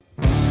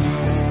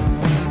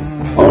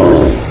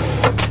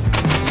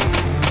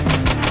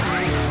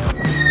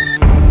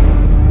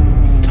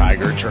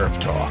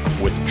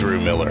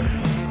Miller.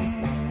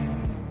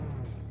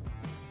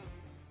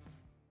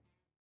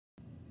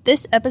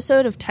 This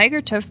episode of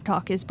Tiger Turf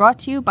Talk is brought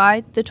to you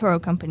by the Toro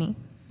Company.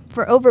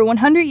 For over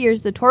 100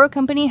 years, the Toro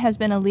Company has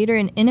been a leader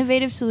in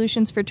innovative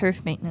solutions for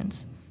turf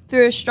maintenance.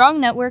 Through a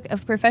strong network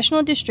of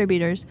professional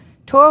distributors,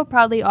 Toro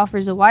proudly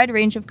offers a wide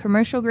range of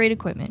commercial-grade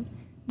equipment.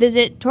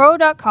 Visit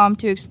Toro.com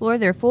to explore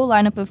their full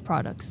lineup of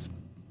products.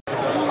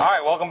 All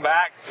right, welcome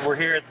back. We're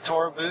here at the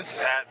Toro Booth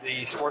at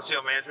the Sports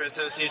Field Management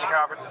Association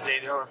Conference in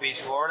Daytona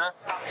Beach, Florida.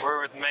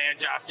 We're with man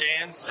Josh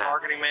Jans,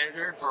 marketing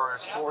manager for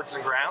Sports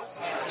and Grounds.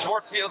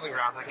 Sports Fields and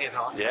Grounds, I can't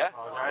talk. Yeah.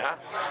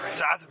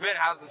 So how's it been?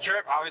 How's the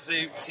trip?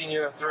 Obviously, seen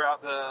you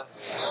throughout the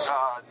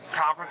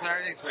conference and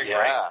everything. It's been great.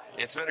 Yeah,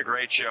 it's been a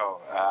great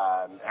show.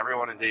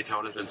 Everyone in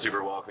Daytona has been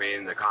super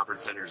welcoming. The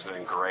conference center's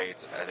been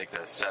great. I think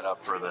the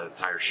setup for the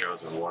entire show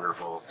has been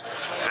wonderful.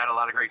 We've had a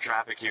lot of great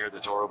traffic here at the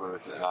Toro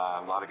Booth.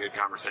 A lot of good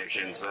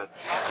conversations. But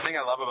the thing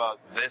I love about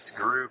this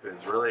group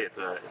is really it's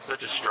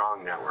such a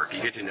strong network.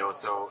 You get to know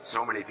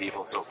so many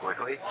people so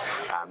quickly.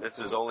 This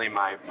is only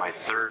my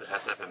third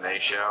SFMA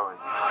show,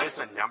 and just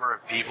the number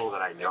of people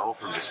that I know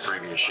from just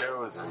previous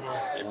shows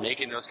and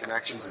making those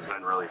connections has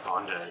been really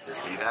fun to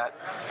see that.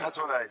 That's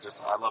what I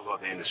love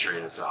about the industry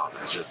in itself.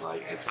 It's just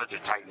like it's such a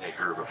tight-knit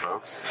group of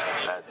folks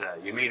that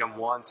you meet them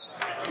once,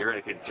 you're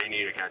going to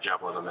continue to catch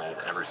up with them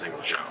at every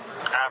single show.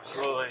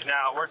 Absolutely.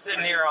 Now, we're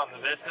sitting here on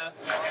the Vista.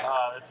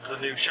 This is a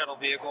new shuttle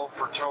vehicle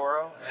for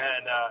Toro,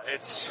 and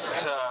it's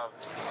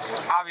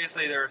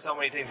obviously there are so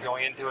many things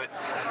going into it.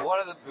 One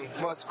of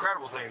the most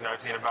incredible things I've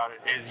seen about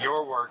it is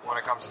your work when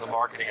it comes to the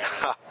marketing.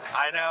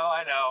 I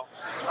know.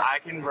 I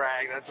can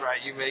brag. That's right.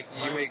 You make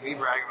me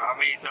brag about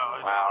me. So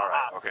wow, all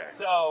right. Okay.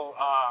 So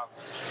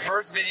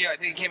first video I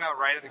think came out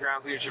right at the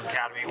Grounds Leadership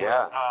Academy.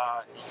 Was,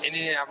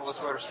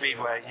 Indianapolis Motor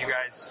Speedway. You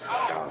guys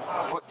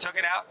took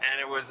it out, and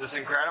it was this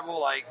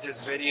incredible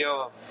just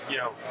video of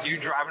you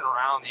driving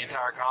around the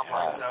entire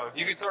complex. So if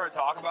you could sort of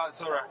talk about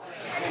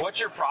what's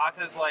your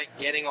process like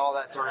getting all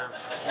that sort of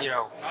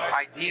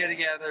idea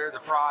together, the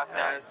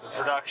process, the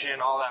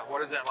production, all that.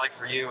 What is that like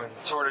for you? And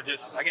sort of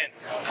just again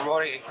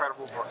promoting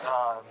incredible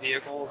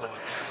vehicles and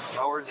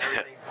mowers,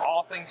 everything,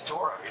 all things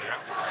Toro.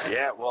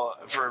 Yeah, well,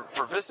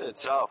 for Vista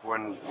itself,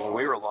 when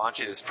we were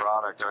launching this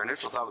product, our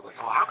initial thought was like,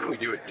 how can we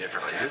do it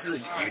differently? This is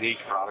a unique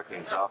product in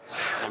itself.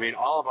 I mean,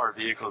 all of our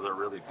vehicles are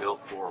really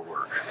built for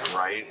work,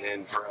 right?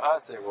 And for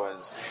us, it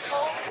was,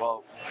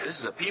 this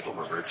is a people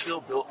mover. It's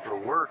still built for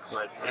work,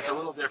 but it's a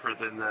little different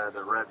than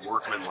the red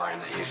Workman line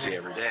that you see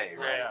every day,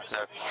 right? Yeah. So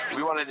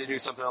we wanted to do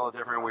something a little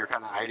different. We were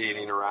kind of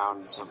ideating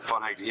around some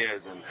fun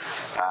ideas, and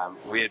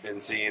we had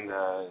been seeing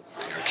the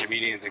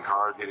comedians in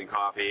cars getting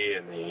coffee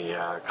and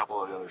a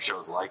couple of other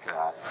shows like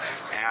that,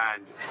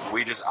 and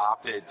we just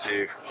opted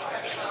to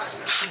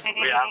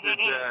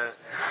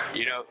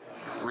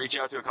reach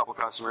out to a couple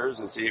customers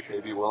and see if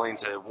they'd be willing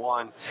to,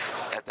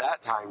 at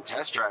that time,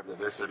 test drive the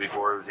Vista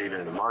before it was even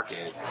in the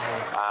market,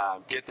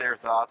 get their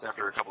thoughts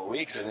after a couple of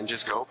weeks, and then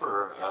just go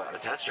for a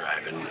test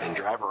drive and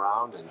drive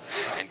around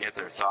and get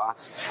their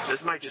thoughts.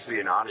 This might just be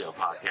an audio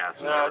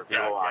podcast. No, it's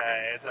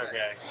okay. It's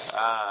okay.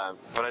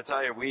 But I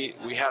tell you,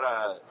 we had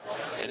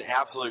an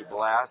absolute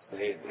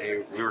blast.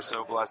 We were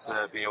so blessed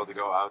to be able to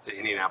go out to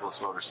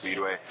Indianapolis Motor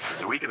Speedway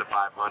the week of the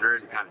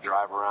 500 and kind of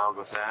drive around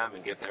with them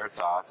and get their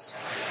thoughts.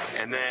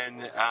 And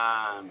then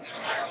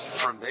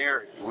from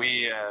there,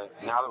 we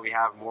now that we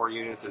have more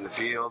units in the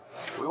field,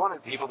 we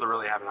wanted people to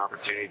really have an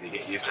opportunity to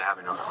get used to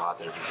having them at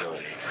their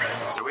facility.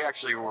 So we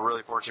actually were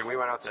really fortunate. We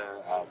went out to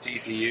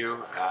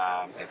TCU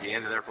at the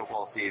end of their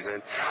football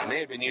season, and they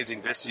had been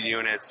using Vista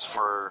units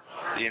for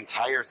the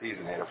entire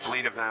season. They had a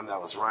fleet of them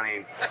that was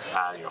running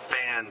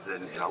fans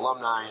and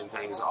alumni and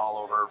things all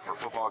over for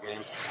football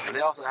games, but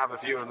they also have a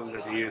few of them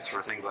that they use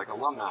for things like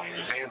alumni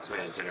and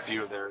advancement and a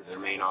few of their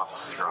main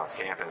offices across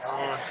campus.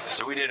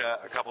 So we did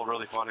a couple of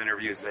really fun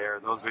interviews there.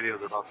 Those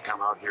videos are about to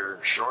come out here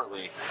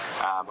shortly.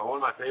 But one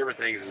of my favorite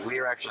things is we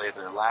were actually at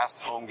their last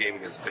home game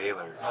against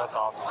Baylor. That's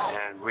awesome.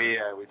 And we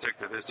took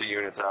the Vista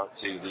units out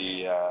to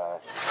the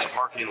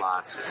parking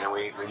lots, and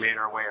we made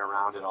our way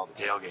around at all the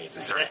tailgates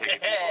and started picking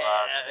people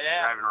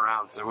up, driving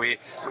around. So we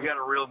got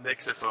a real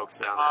mix of folks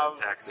down there in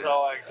Texas. I'm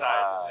so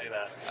excited to see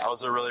that. That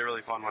was a really,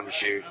 really fun one to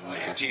shoot.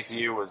 And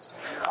TCU was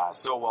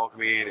so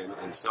welcoming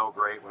and so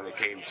great when it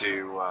came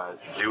to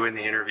doing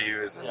the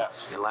interviews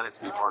and letting us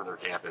be part of their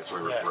campus.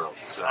 We were thrilled.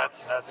 So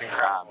that's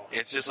incredible.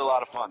 It's just a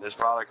lot of fun. This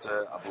product's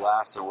a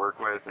blast to work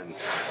with, and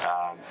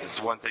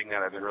it's one thing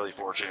that I've been really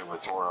fortunate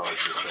with Toro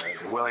is just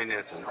the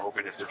willingness and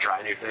openness to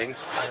try new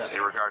things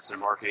in regards to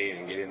marketing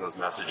and getting those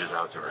messages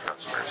out to our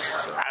customers.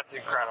 So that's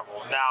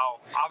incredible. Now,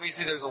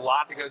 obviously, there's a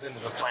lot that goes into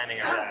the planning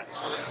of that.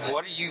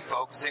 What are you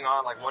focusing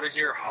on? Like, what is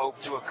your hope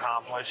to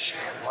accomplish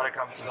when it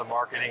comes to the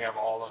marketing of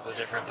all of the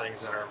different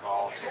things that are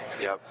involved?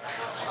 Yep.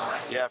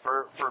 Yeah,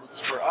 for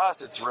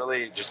us, it's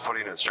really just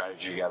putting a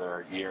strategy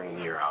together year in and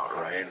year out,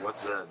 right?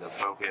 What's the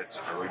focus?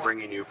 Are we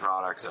bringing new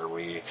products? Are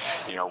we,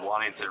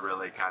 wanting to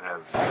really kind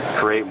of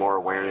create more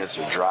awareness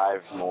or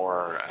drive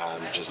more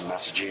just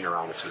messaging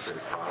around a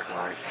specific product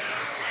line?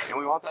 And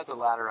we want that to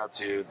ladder up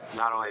to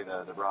not only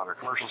the broader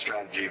commercial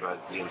strategy,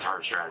 but the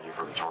entire strategy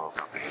for the Toro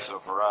company. So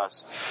for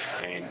us,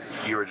 and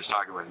you were just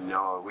talking with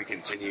Noah, we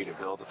continue to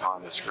build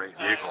upon this great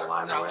vehicle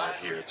line that we have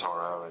here at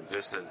Toro, and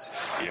Vista's,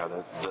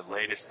 the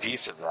latest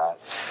piece of that.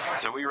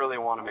 So we really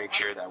want to make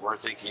sure that we're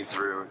thinking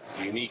through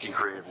unique and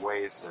creative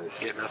ways to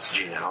get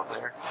messaging out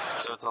there.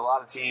 So it's a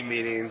lot of team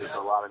meetings, it's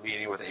a lot of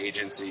meeting with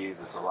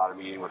agencies, it's a lot of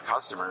meeting with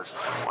customers.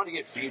 I want to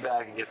get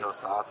feedback and get those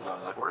thoughts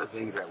about like what are the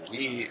things that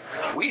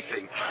we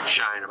think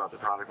shine about the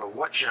product, but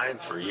what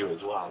shines for you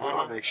as well. We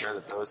want to make sure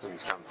that those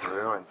things come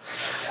through. And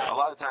a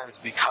lot of times,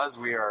 because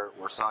we're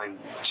selling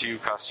to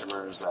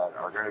customers that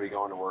are going to be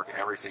going to work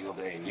every single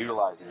day and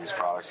utilizing these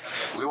products,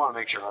 we want to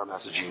make sure our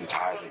messaging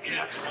ties and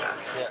connects with them.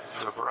 Yeah.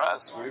 So for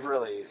us, we've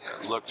really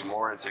looked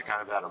more into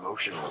kind of that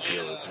emotional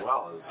appeal as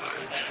well as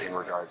in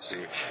regards to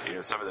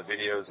some of the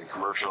videos and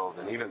commercials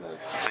and even the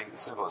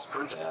simplest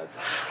print ads.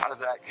 How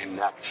does that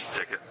connect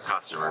to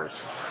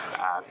customers?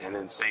 And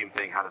then same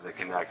thing, how does it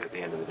connect at the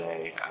end of the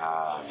day?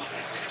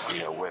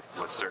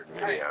 With certain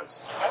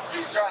videos.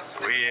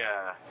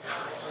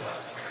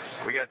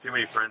 We got too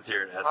many friends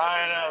here at SFMA.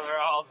 I know, they're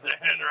all standing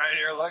right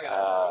here looking at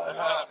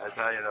I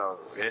tell you though,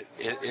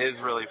 it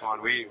is really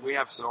fun. We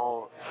have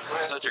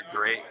such a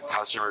great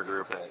customer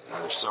group that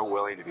are so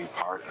willing to be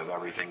part of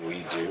everything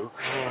we do.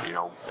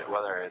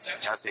 Whether it's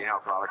testing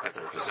out product at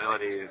their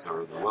facilities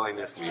or the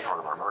willingness to be part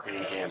of our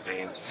marketing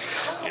campaigns.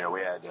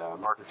 We had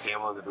Marcus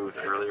Campbell in the booth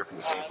earlier from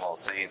the St. Paul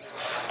Saints.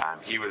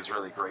 He was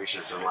really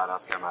gracious and let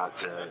us come out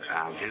to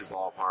his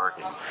ballpark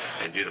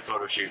and do the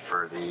photo shoot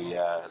for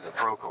the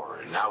Pro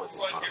Core, and now it's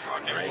a ton of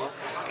fun, right?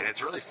 And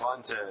it's really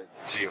fun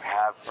to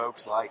have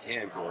folks like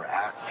him who are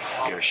at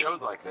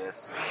shows like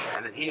this,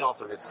 and then he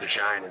also gets to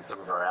shine in some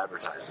of our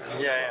advertisements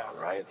as well,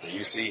 right? So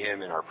you see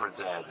him in our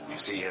print ads, and you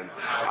see him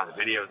on the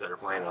videos that are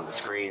playing on the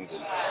screens,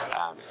 and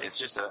it's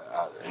just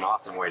an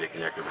awesome way to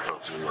connect with the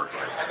folks we work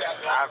with.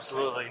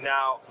 Absolutely.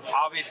 Now,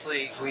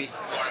 obviously,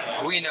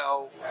 we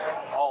know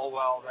all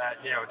well that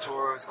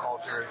Toro's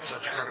culture is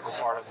such a critical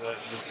part of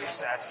the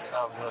success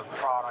of the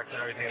products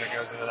and everything that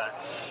goes into that.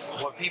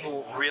 What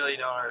people really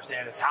don't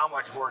understand is how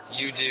much work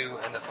you do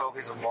and the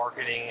focus of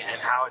marketing and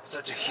how it's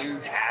such a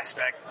huge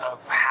aspect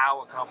of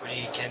how a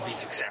company can be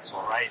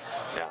successful, right?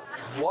 Yeah.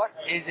 What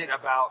is it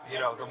about,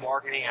 the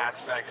marketing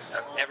aspect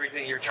of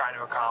everything you're trying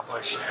to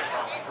accomplish?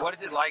 What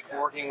is it like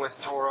working with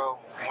Toro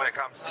when it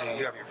comes to,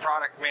 you have your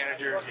product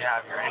managers, you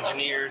have your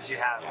engineers, you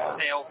have the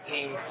sales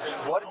team.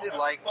 What is it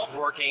like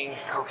working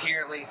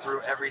coherently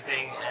through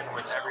everything and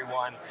with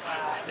everyone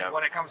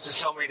when it comes to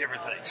so many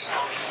different things?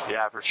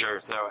 Yeah, for sure.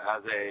 So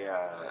as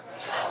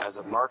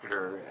a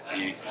marketer,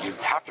 you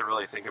have to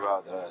really think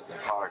about the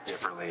product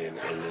differently in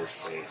this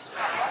space.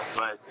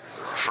 But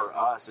for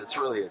us, it's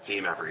really a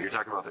team effort. You're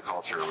talking about the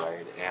culture,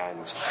 right?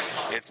 And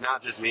it's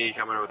not just me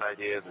coming up with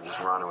ideas and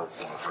just running with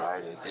stuff,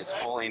 right? It's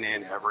pulling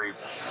in every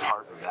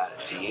part of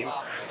that team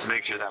to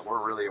make sure that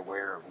we're really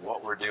aware of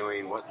what we're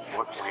doing, what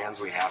plans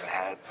we have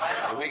ahead,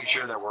 and making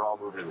sure that we're all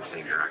moving in the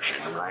same direction,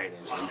 right?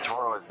 And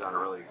Toro has done a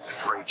really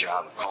great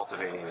job of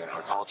cultivating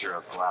a culture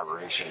of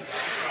collaboration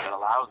that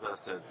allows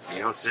us to,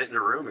 sit in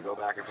a room and go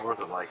back and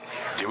forth of like,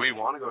 do we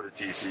want to go to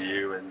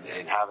TCU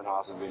and have an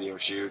awesome video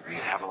shoot and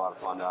have a lot of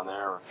fun down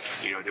there? Or,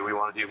 do we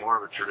want to do more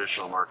of a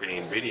traditional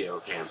marketing video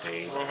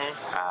campaign?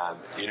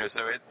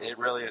 So it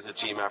really is a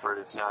team effort.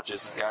 It's not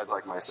just guys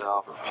like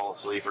myself or Paul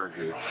Sleaford,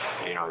 who,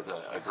 is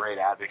a great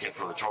advocate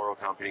for the Toro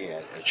company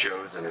at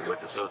shows and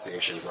with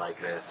associations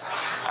like this.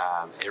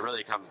 It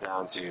really comes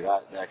down to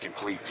that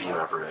complete team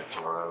effort at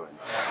Toro. And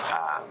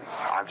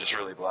I'm just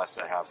really blessed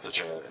to have such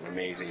an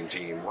amazing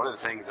team. One of the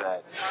things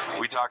that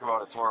we talk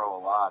about at Toro a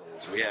lot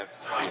is we have,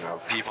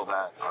 people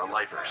that are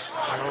lifers,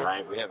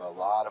 right? We have a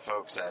lot of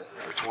folks that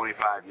are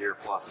 25-year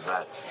plus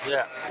vets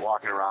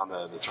walking around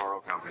the Toro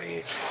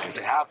company. And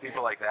to have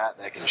people like that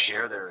can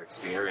share their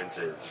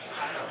experiences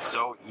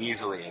so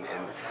easily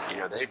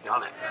and they've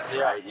done it,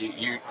 right?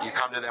 You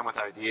come to them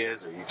with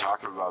ideas or you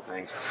talk to them about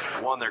things.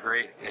 One, they're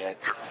great at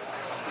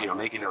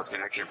making those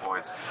connection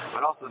points,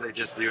 but also they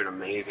just do an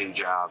amazing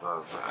job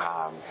of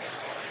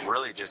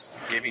really just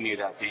giving you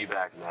that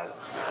feedback and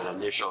that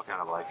initial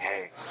kind of like,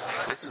 hey,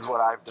 this is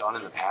what I've done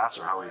in the past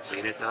or how we've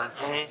seen it done.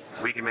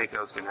 We can make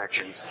those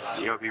connections.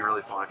 It'd be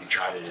really fun if you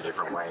tried it a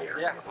different way or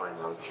kind of put in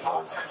those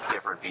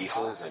different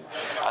pieces. And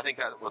I think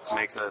that what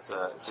makes us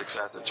a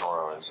success at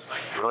Toro is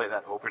really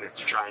that openness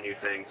to try new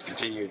things,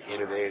 continue to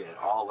innovate at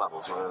all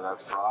levels, whether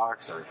that's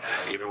products or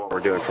even what we're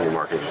doing from a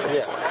marketing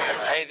standpoint.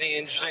 Anything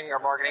interesting or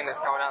marketing that's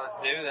coming out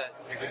that's new that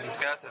you can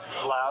discuss if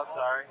it's allowed?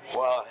 Sorry.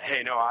 Well,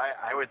 hey, no,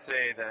 I would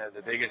say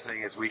the biggest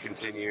thing is we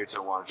continue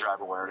to want to drive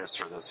awareness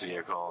for this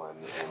vehicle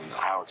and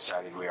how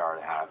excited we are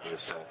to have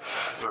Vista.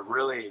 But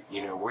really,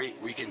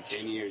 we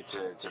continue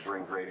to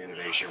bring great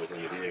innovation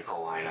within the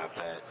vehicle lineup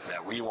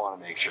that we want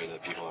to make sure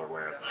that people are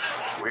aware of.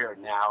 We are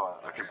now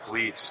a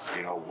complete,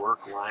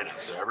 work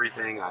lineup. So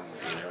everything on,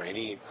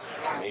 any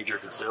major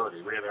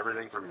facility, we have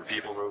everything from your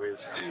people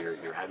movies to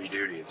your heavy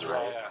duties,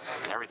 right?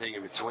 And everything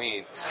in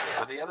between.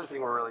 But the other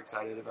thing we're we're really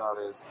excited about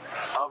is,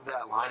 of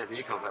that line of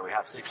vehicles that we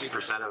have,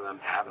 60% of them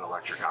have an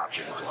electric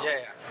option as well.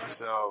 Yeah.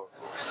 So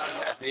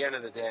at the end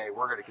of the day,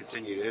 we're going to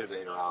continue to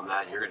innovate around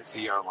that. You're going to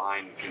see our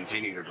line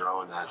continue to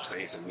grow in that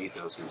space and meet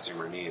those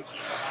consumer needs.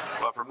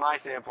 But from my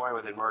standpoint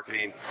within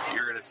marketing,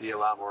 you're going to see a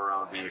lot more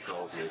around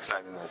vehicles and the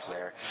excitement that's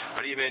there.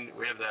 But even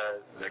we have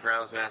the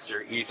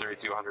Groundsmaster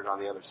E3200 on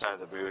the other side of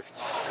the booth.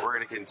 We're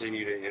going to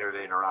continue to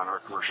innovate around our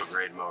commercial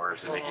grade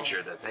mowers and making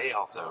sure that they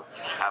also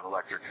have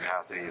electric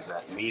capacities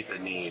that meet the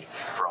need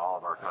for all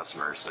of our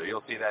customers. So you'll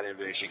see that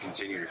innovation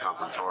continue to come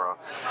from Toro,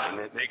 and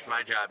it makes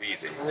my job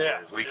easy.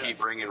 Because we keep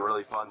bringing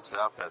really fun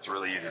stuff that's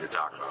really easy to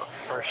talk about.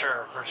 For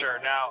sure.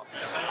 Now,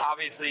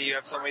 obviously, you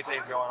have so many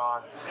things going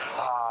on.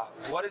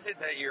 What is it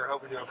that you're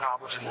hoping to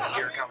accomplish in this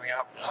year coming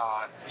up?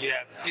 You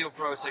have the Field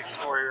Pro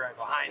 64 right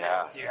behind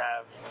us. You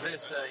have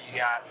Vista. You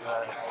got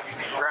the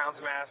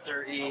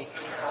Groundsmaster E.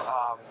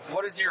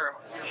 What is your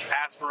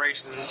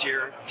aspirations this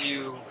year? Do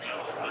you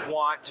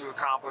want to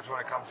accomplish when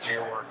it comes to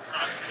your work?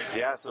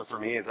 Yeah, so for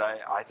me, as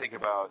I think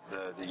about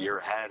the year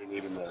ahead and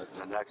even the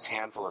next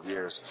handful of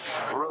years,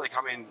 we're really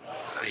coming,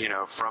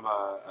 from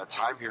a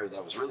time period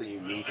that was really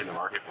unique in the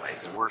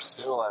marketplace, and we're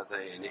still as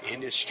an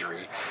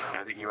industry. And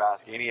I think you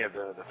ask any of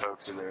the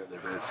folks in their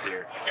booths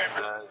here,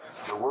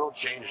 the world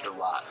changed a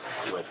lot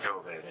with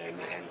COVID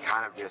and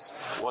kind of just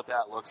what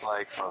that looks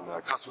like from the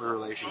customer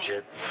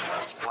relationship,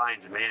 supply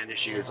and demand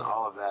issues,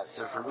 all of that.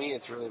 So for me,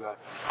 it's really about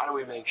how do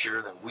we make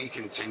sure that we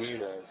continue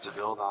to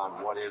build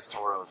on what is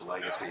Toro's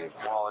legacy of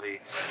quality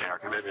and our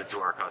commitment to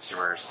our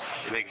customers,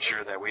 and making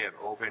sure that we have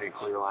open and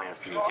clear line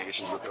of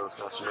communications with those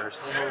customers.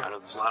 I know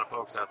there's a lot of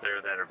folks out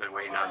there that have been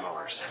waiting on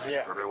mowers,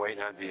 or been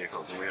waiting on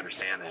vehicles, and we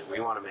understand that. We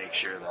want to make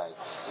sure that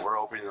we're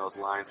opening those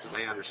lines so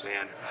they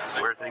understand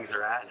where things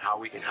are at and how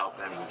we can help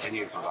them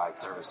continue to provide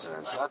service to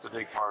them. So that's a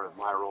big part of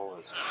my role,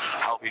 is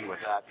helping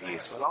with that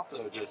piece, but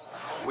also just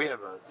we have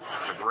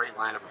a great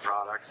lineup of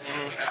products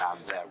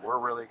that we're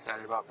really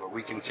excited about, but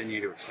we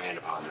continue to expand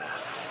upon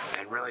that.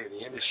 And really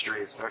the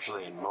industry,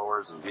 especially in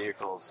mowers and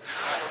vehicles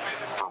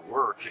for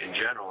work in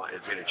general,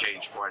 is going to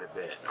change quite a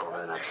bit over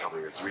the next couple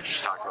of years. We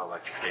just talked about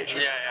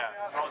electrification.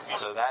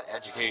 So that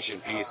education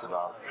piece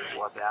about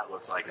what that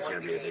looks like is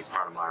going to be a big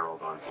part of my role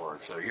going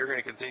forward. So you're going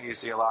to continue to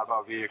see a lot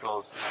about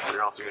vehicles, but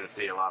you're also going to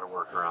see a lot of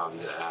work around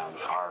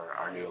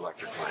our new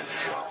electric lines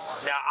as well.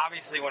 Now,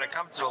 obviously, when it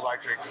comes to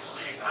electric,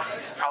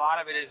 a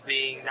lot of it is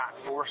being not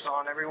forced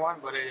on everyone,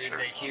 but it is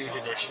a huge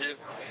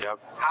initiative.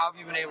 How have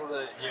you been able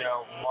to,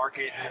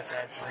 market, in a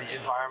sense, the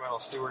environmental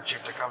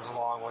stewardship that comes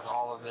along with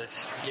all of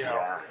this,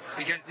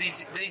 because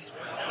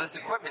this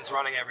equipment's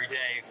running every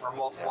day for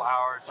multiple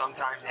hours,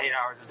 sometimes 8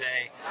 hours a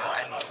day,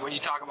 and when you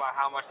talk about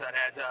how much that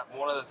adds up,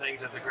 one of the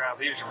things that the Grounds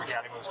Leadership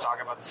Academy was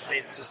talking about, the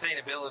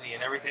sustainability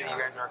and everything you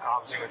guys are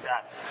accomplishing with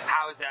that.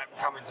 How is that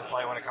come into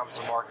play when it comes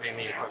to marketing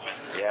the equipment?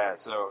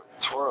 So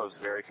Toro is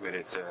very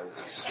committed to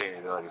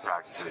sustainability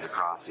practices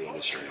across the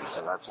industry,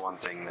 so that's one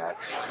thing that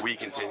we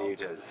continue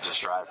to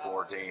strive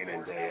for day in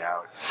and day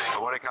out.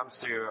 But when it comes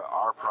to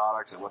our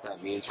products and what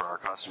that means for our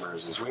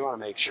customers, is we want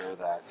to make sure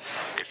that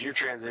if you're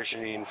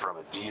transitioning from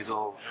a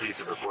diesel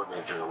piece of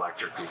equipment to an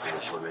electric piece of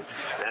equipment,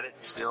 that it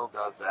still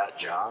does that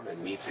job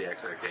and meets the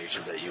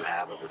expectations that you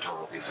have of a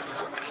Toro piece of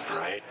equipment,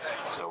 right?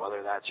 So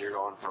whether that's you're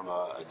going from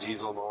a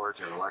diesel mower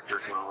to an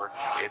electric mower,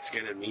 it's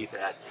going to meet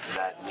that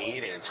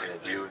need, and it's going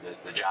to do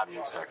the job you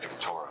expect of a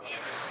Toro.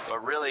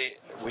 But really,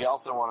 we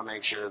also want to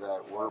make sure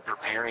that we're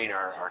preparing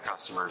our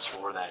customers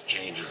for that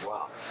change as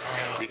well.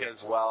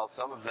 Because while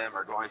some of them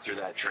are going through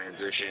that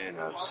transition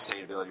of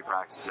sustainability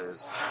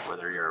practices,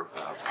 whether you're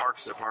a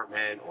parks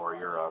department or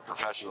you're a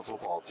professional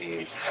football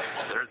team,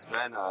 there's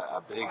been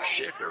a big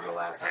shift over the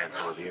last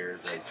handful of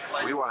years, and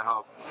we want to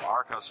help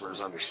our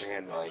customers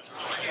understand,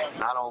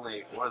 not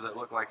only what does it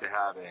look like to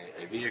have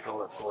a vehicle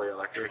that's fully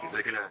electric, is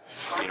it going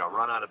to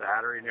run out of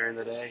battery during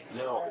the day?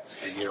 No, it's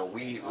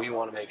we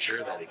want to make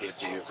sure that it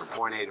gets you from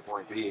point A to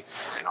point B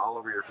and all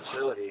over your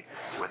facility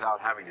without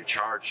having to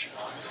charge.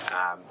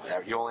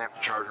 You only have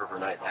to charge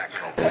overnight, that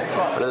kind of thing.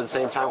 But at the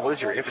same time, what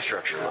does your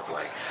infrastructure look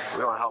like?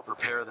 We want to help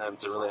prepare them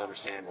to really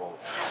understand,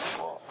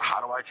 well,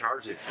 how do I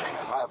charge these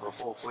things? If I have a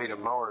full fleet of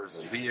mowers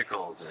and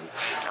vehicles and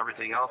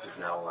everything else is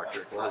now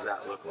electric, what does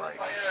that look like?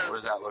 What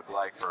does that look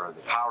like for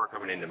the power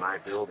coming into my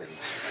building?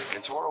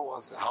 And Toro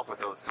wants to help with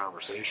those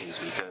conversations,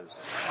 because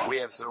we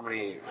have so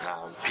many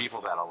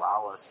people that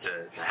allow us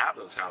to have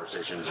those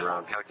conversations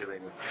around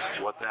calculating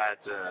what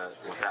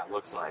that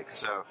looks like.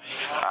 So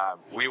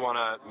we want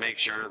to make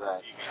sure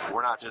that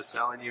we're not just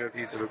selling you a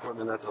piece of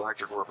equipment that's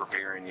electric, we're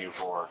preparing you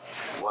for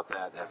what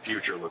that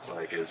future looks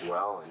like as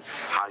well, and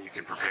how you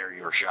can prepare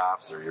your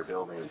shops or your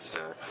buildings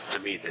to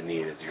meet the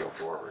need as you go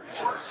forward.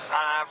 So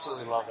I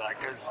absolutely love that,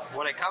 because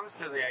when it comes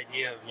to the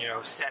idea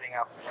of setting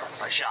up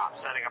a shop,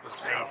 setting up a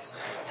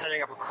space,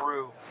 setting up a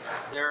crew,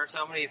 there are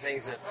so many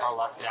things that are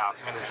left out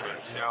in a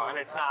sense, and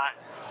it's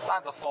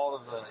not the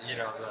fault of the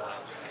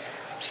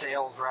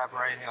sales rep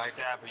or anything like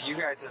that, but you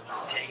guys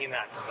have taken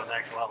that to the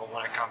next level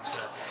when it comes to,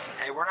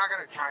 hey, we're not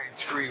going to try and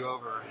screw you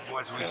over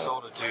once we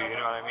sold it to you, you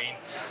know what I mean?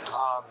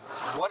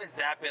 What has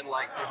that been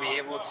like to be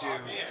able to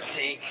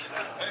take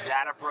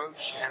that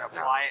approach and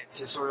apply it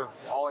to sort of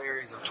all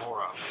areas of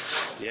Toro?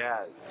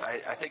 Yeah,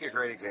 I think a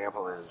great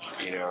example is,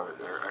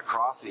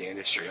 across the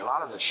industry, a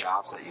lot of the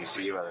shops that you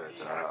see, whether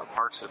it's a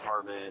parks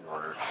department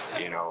or,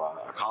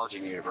 a college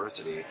and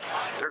university,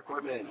 their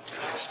equipment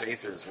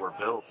spaces were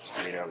built,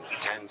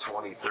 10,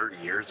 20, 30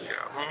 years ago.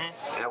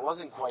 Mm-hmm. And it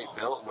wasn't quite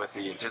built with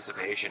the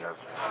anticipation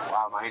of,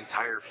 wow, my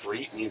entire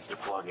fleet needs to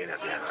plug in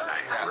at the end of the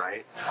night,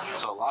 right?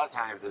 So a lot of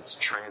times it's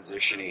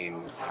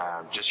transitioning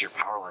just your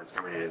power lines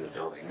coming into the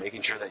building,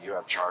 making sure that you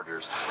have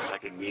chargers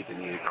that can meet the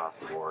need across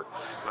the board,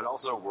 but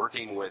also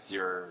working with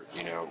your,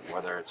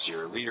 whether it's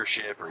your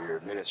leadership or your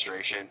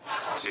administration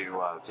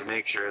to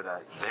make sure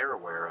that they're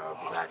aware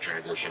of that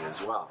transition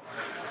as well.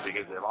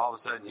 Because if all of a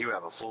sudden you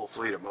have a full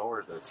fleet of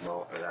mowers that's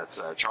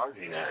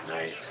charging at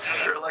night,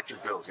 your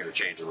electric bill is going to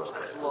change a little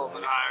bit.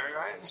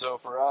 Right? So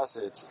for us,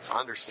 it's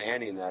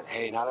understanding that,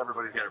 hey, not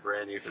everybody's got a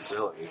brand new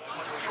facility,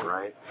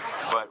 right?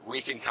 But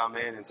we can come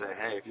in and say,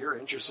 hey, if you're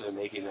interested in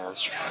making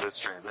this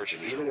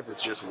transition, even if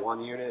it's just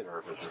one unit or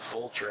if it's a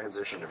full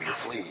transition of your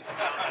fleet,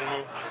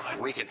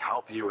 we can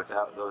help you with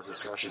those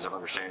discussions of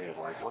understanding of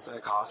like, what's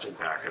that cost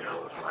impact going to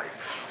look like?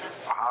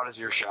 How does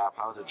your shop,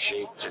 how is it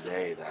shaped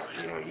today that,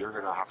 you're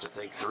going to have to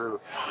think through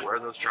where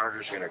those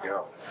chargers are going to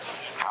go?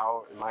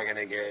 How am I going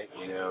to get,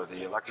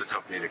 the electric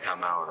company to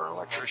come out or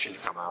electrician to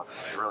come out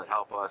and really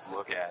help us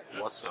look at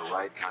what's the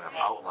right kind of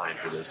outline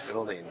for this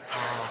building?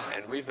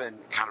 And we've been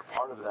kind of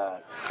part of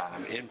that,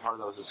 in part of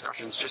those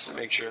discussions, just to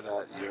make sure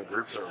that,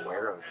 groups are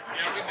aware of,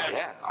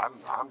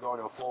 I'm going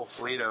to a full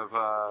fleet of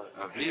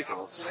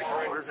vehicles.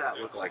 What does that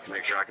look like to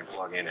make sure I can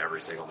plug in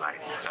every single night?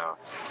 So,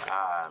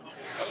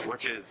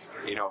 which is,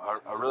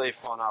 a really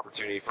fun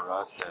opportunity for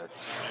us to,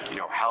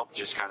 help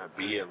just kind of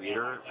be a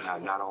leader,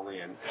 not only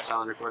in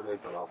selling equipment,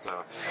 but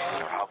also,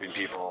 helping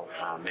people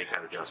make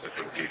that adjustment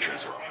for the future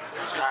as well.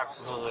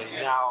 Absolutely.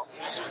 Now,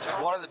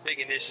 one of the big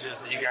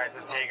initiatives that you guys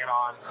have taken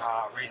on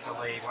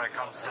recently when it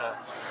comes to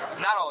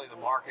not only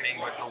the marketing,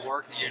 but the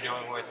work that you're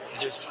doing with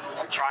just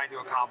trying to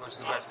accomplish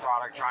the best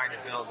product, trying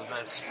to build the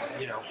best,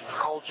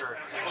 culture,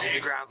 is the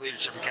Grounds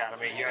Leadership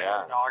Academy. You had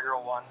your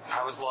inaugural one.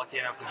 I was lucky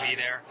enough to be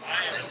there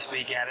and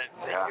speak at it.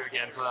 Thank you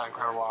again for that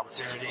incredible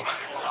opportunity.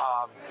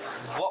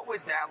 What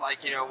was that like,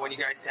 when you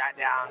guys sat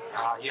down?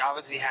 You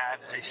obviously had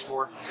a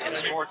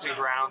sports and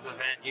grounds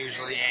event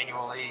usually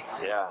annually.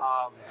 Yeah.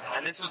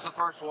 And this was the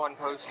first one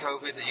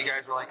post-COVID that you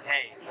guys were like,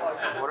 hey,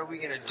 what are we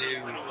going to do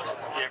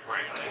that's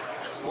different?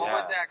 What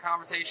was that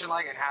conversation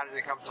like, and how did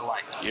it come to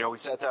light? We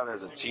sat down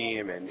as a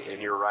team, and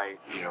you're right,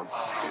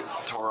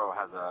 Toro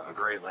has a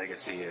great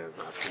legacy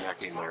of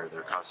connecting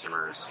their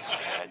customers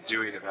and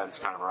doing events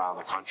kind of around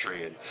the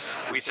country. And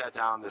we sat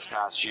down this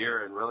past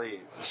year and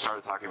really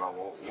started talking about,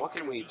 well, what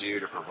can we do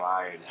to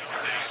provide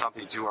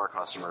something to our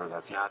customer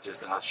that's not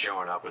just us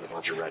showing up with a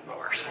bunch of red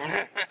mowers,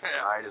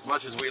 right? As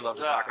much as we love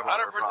to talk about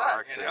our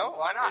products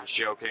and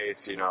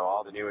showcase,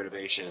 all the new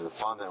innovation and the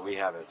fun that we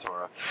have at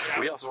Toro,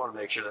 we also want to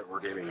make sure that we're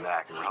giving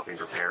back and we're helping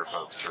prepare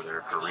folks for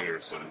their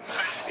careers.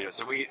 And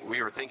so we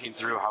were thinking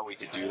through how we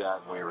could do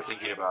that, and we were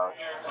thinking about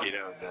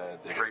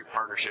the great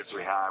partnerships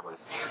we have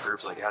with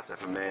groups like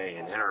SFMA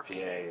and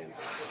NRPA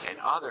and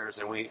others,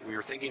 and we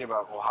were thinking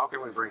about, well, how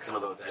can we bring some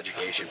of those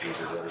education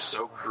pieces that are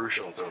so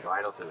crucial and so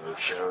vital to those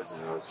shows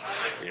and those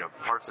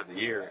parts of the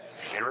year,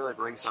 and really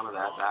bring some of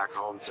that back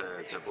home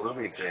to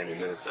Bloomington in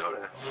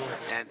Minnesota,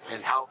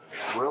 and help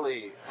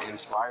really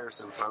inspire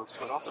some folks,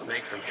 but also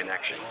make some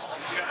connections.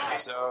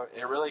 So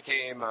it really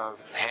came of,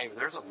 hey,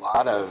 there's a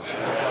lot of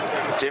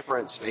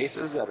different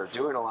spaces that are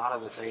doing a lot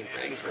of the same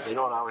things, but they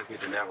don't always get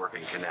to network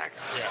and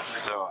connect.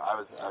 So I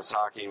was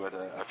talking with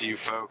a few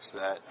folks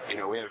that,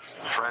 we have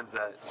friends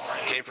that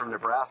came from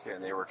Nebraska,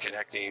 and they were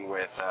connecting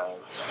with,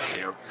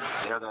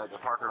 they're the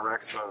Parker and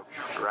Rex folk,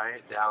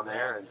 right, down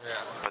there,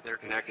 but they're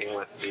connecting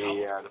with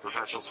the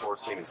professional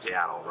sports team in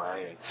Seattle,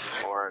 right?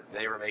 Or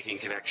they were making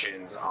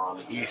connections on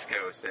the East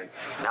Coast, and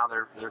now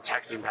they're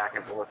texting back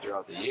and forth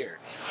throughout the year.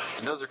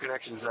 And those are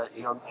connections that,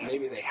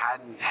 maybe they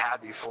hadn't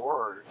had before,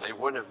 or they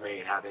wouldn't have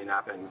made had they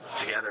not been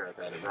together at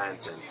that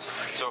event. And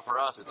so for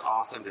us, it's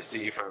awesome to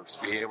see folks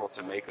be able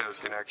to make those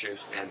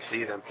connections and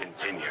see them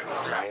continue,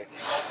 right?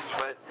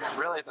 But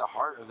really at the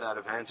heart of that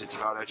event, it's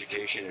about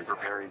education and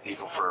preparing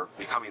people for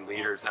becoming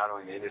leaders, not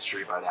only in the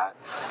industry, but at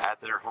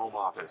their home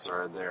office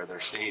or their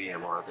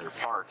stadium or at their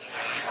park.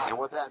 And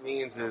what that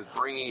means is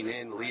bringing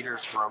in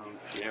leaders from,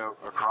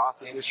 across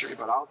the industry,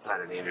 but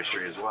outside of the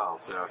industry as well.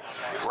 So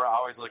we're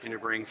always looking to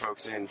bring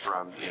folks in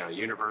from,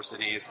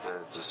 universities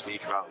to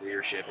speak about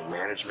leadership and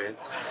management,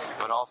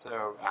 but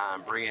also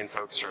bring in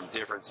folks from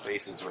different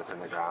spaces within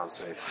the ground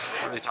space,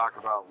 really talk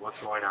about what's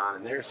going on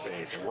in their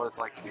space and what it's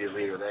like to be a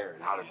leader there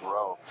and how to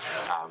grow.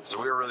 So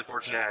we were really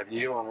fortunate to have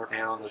you on our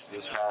panel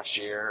this past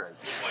year,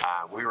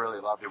 and we really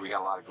loved it. We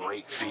got a lot of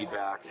great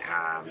feedback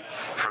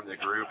from the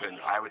group, and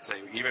I would say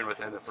even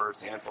within the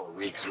first handful of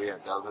weeks, we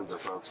had dozens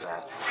of folks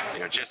that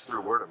just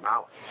through word of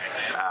mouth,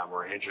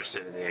 were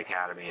interested in the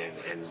Academy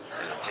and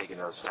taking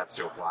those steps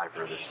to apply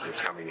for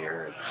this coming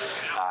year.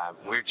 And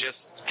we're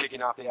just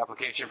kicking off the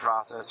application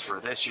process for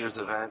this year's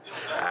event.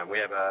 We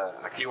have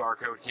a QR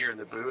code here in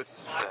the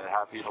booth to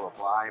have people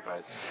apply,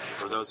 but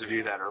for those of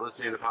you that are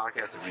listening to the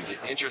podcast, if you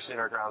get interested in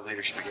our Grounds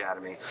Leadership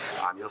Academy,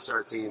 you'll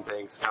start seeing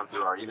things come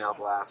through our email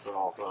blast, but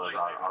also as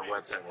our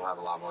website will have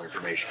a lot more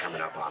information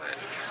coming up on it.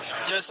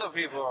 Just so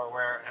people are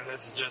aware, and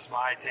this is just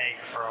my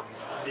take from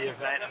the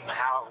event and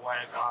how it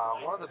went,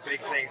 one of the big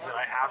things that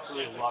I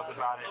absolutely loved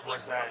about it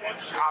was that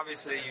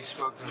obviously you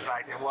spoke to the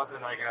fact it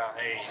wasn't like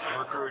a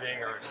recruiting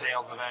or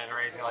sales event or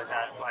anything like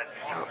that, but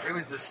it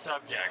was the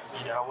subject.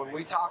 When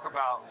we talk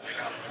about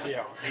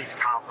these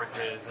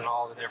conferences and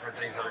all the different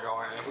things that are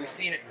going on, and we've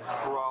seen it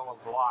grow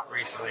a lot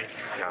recently.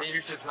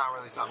 Leadership's not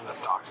really something that's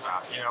talked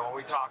about. When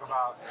we talk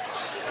about,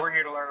 we're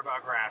here to learn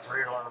about grass, we're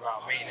here to learn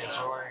about maintenance,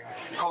 we're learning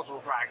cultural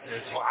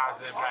practice, well, how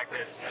does it impact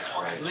this?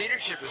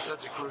 Leadership is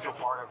such a crucial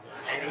part of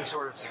any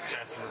sort of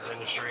success in this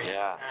industry.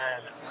 Yeah.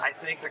 And I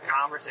think the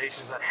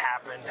conversations that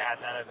happened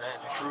at that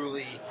event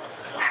truly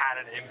had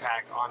an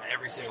impact on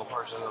every single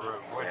person in the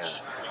room,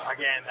 which,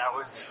 again, that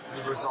was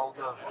the result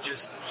of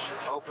just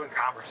open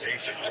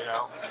conversation,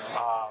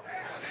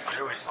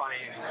 It was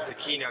funny, the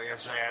keynote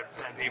yesterday, I had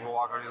 10 people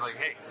walk over and he's like,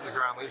 hey, it's the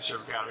Ground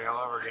Leadership Academy all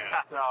over again.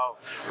 So,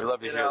 we love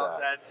to hear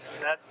that.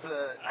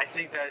 I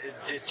think that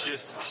it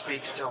just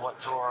speaks to what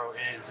Toro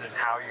is and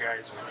how you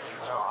guys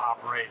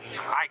operate. And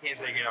I can't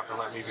thank you enough for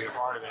letting me be a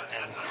part of it.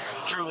 And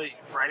truly,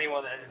 for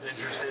anyone that is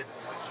interested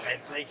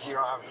and thinks you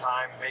don't have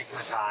time, make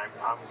the time.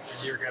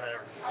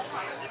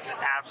 It's an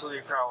absolutely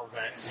incredible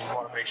event, so you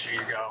want to make sure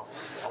you go.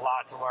 A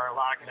lot to learn, a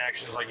lot of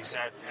connections, like you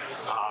said.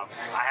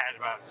 I had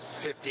about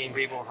 15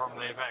 people from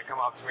the event come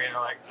up to me and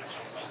they're like,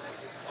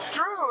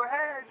 Drew,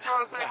 hey, I just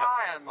want to say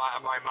hi. And my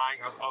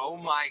mind goes, oh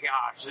my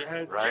gosh, it's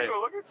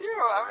you, look at you.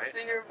 I haven't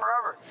seen you in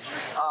forever.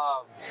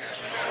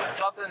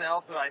 Something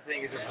else that I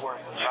think is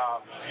important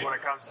when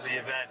it comes to the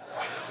event,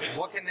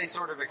 what can they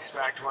sort of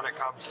expect when it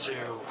comes to,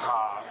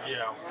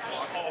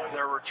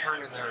 their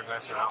return in their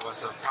investment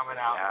outlets of coming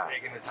out and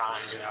taking the time,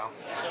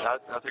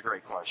 That's a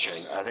great question.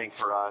 I think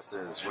for us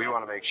is we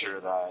want to make sure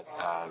that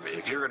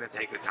if you're going to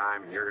take the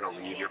time and you're going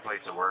to leave your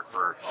place of work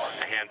for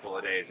a handful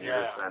of days and you're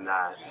going to spend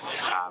that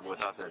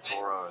with us at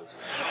Toro, is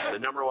the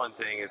number one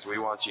thing is we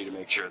want you to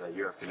make sure that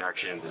you have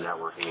connections and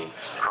networking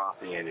across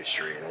the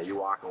industry, that you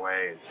walk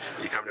away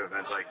and you come to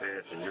events like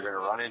this and you're going to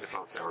run into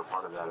folks that were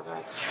part of that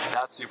event.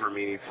 That's super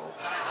meaningful.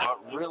 But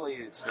really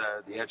it's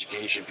the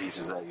education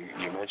pieces that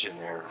you mentioned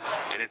there,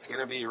 and it's going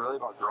to be really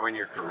about growing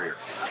your career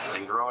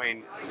and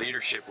growing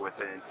leadership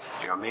within,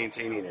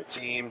 maintaining a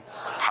team,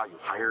 how you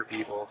hire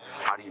people,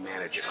 how do you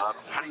manage it up,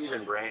 how do you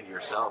even brand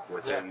yourself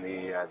within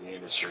the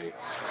industry.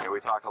 We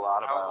talk a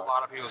lot about. That was a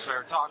lot of people's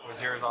favorite talk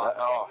was yours on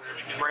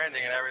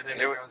branding and everything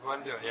that goes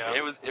into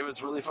it. It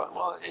was really fun.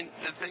 Well, and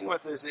the thing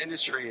with this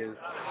industry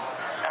is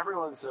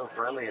everyone's so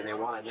friendly and they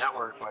want to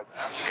network, but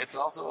it's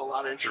also a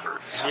lot of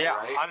introverts. Yeah,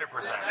 right?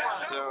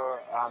 100%. So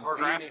we're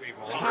grass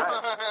people,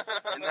 right?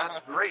 And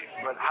that's great.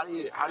 But how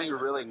do you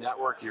really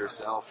network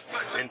yourself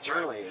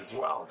internally as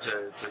well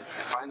to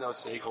find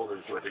those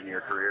stakeholders within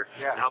your career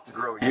and help to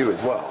grow you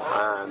as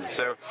well?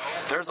 So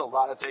there's a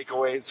lot of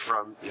takeaways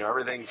from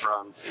everything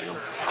from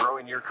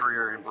growing your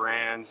career in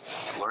brand,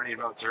 learning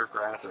about turf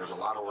grass. There's a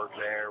lot of work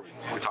there.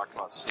 We talked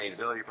about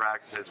sustainability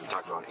practices. We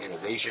talked about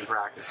innovation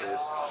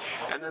practices,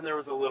 and then there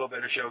was a little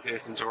bit of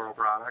showcasing Toro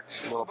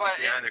product, a little bit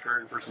behind the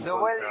curtain for some fun stuff.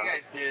 The way that you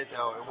guys did it,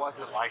 though, it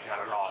wasn't like that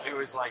at all. It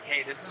was like,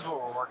 hey, this is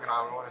what we're working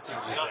on. We want to see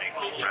what you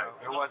think.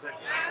 It wasn't,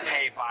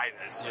 hey, buy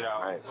this.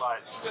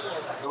 But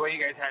the way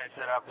you guys had it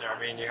set up there, I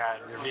mean, you had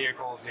your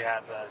vehicles, you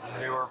had the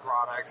newer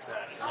products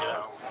that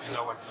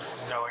no one's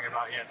knowing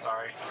about yet.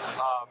 Sorry,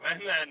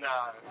 and then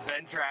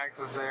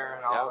Ventrax was there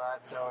and all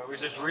that. So it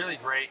was just really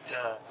great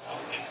to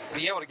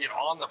be able to get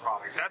on the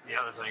products. That's the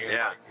other thing.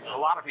 Like, a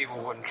lot of people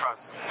wouldn't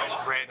trust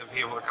random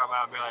people to come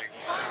out and be like,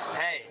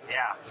 hey,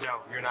 no,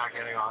 you're not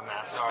getting on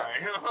that. Sorry.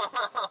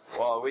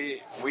 Well,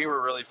 we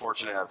were really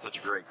fortunate to have such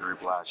a great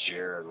group last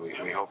year, and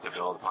we hope to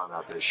build upon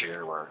that this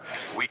year, where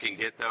we can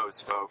get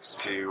those folks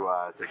to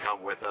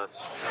come with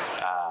us,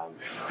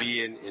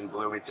 be in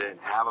Bloomington,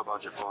 have a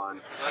bunch of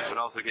fun, but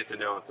also get to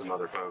know some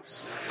other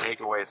folks, take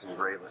away some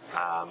great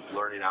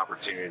learning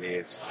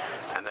opportunities.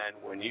 And then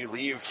when you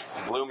leave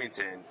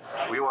Bloomington,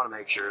 we want to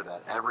make sure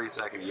that every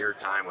second of your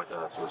time with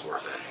us was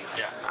worth it.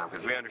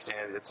 Because we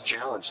understand it's a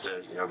challenge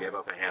to give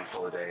up a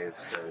handful of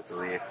days to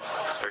leave,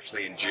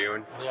 especially in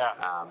June.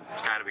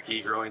 It's kind of a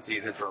key growing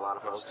season for a lot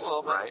of folks, just a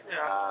little bit,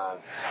 right?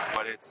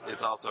 But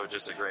it's also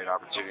just a great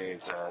opportunity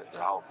to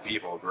help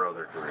people grow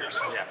their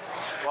careers.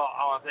 Well,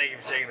 I want to thank you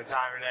for taking the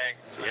time today.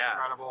 It's been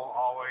incredible,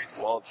 always.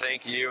 Well,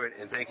 thank you,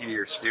 and thank you to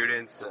your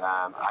students.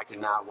 I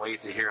cannot wait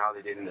to hear how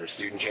they did in their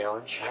student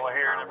challenge we'll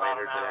hear it about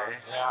later today.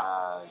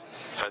 Yeah.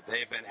 But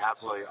they've been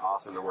absolutely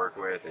awesome to work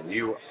with, and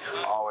you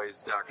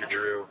always, Dr.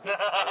 Drew, are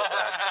the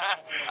best.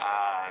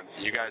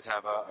 You guys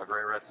have a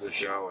great rest of the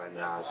show, and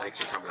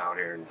thanks for coming out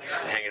here and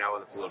hanging out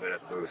with us a little bit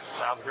at the booth.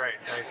 Sounds great.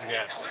 Thanks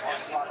again.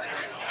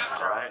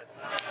 All right.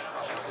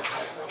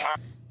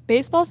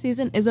 Baseball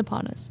season is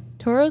upon us.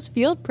 Toro's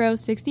Field Pro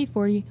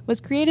 6040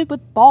 was created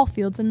with ball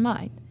fields in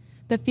mind.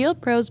 The Field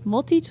Pro's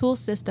multi-tool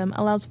system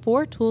allows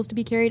 4 tools to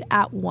be carried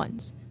at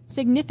once,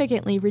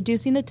 significantly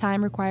reducing the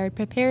time required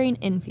preparing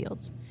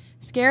infields.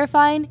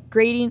 Scarifying,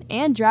 grading,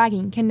 and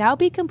dragging can now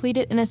be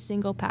completed in a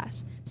single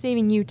pass,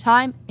 saving you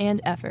time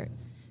and effort.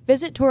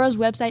 Visit Toro's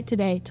website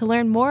today to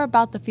learn more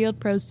about the Field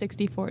Pro's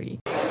 6040.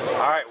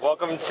 All right,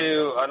 welcome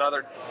to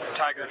another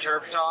Tiger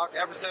Turf Talk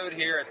episode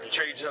here at the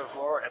trade show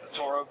floor at the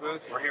Toro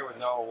booth. We're here with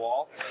Noah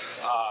Wahl,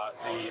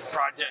 the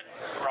product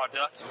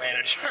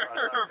manager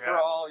for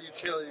all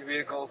utility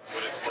vehicles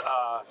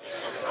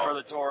for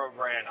the Toro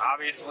brand.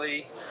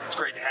 Obviously, it's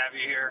great to have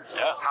you here.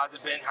 Yeah. How's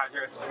it been? How's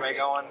your SFMA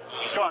going?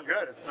 It's going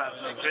good. It's been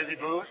a busy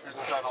booth.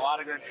 It's been a lot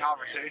of good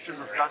conversations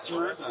with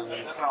customers, and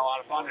it's been a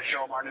lot of fun to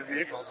show them our new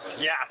vehicles.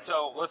 Yeah,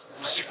 so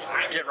let's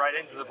get right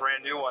into the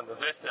brand new one, the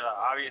Vista.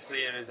 Obviously,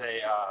 it is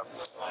a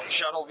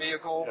shuttle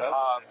vehicle,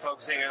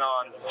 focusing in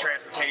on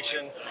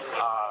transportation.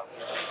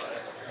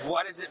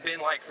 What has it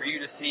been like for you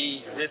to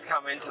see this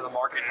come into the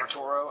market for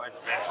Toro, and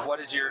what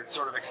is your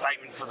sort of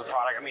excitement for the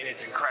product? I mean,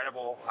 it's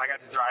incredible. I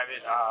got to drive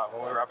it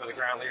when we were up at the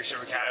Grounds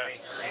Leadership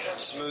Academy.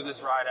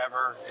 Smoothest ride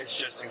ever. It's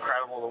just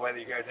incredible the way that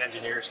you guys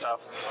engineer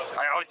stuff.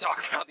 I always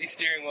talk about these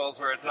steering wheels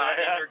where it's not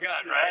in your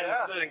gut, right? Yeah.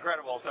 It's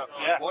incredible. So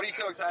what are you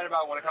so excited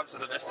about when it comes to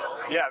the Vista?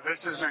 Yeah,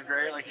 Vista's been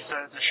great. Like you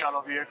said, it's a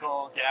shuttle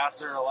vehicle,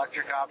 gas or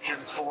electric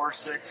options, 4,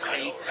 6,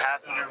 8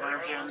 passenger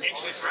versions,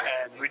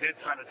 and we did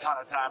spend a ton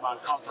of time on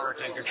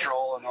comfort and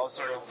control and those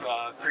sort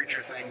of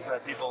creature things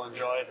that people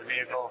enjoy in the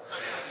vehicle.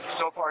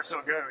 So far,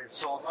 so good. We've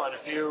sold quite a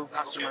few.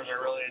 Customers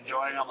are really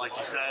enjoying them. Like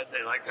you said,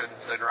 they like the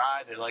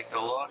ride, they like the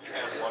look,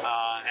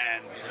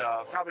 and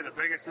probably the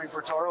biggest thing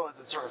for Toro is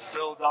it sort of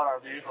fills out our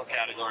vehicle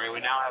category. We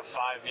now have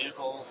 5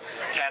 vehicle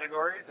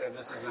categories, and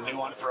this is a new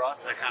one for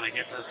us that kind of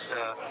gets us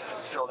to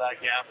fill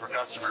that gap for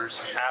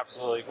customers.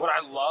 Absolutely. What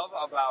I love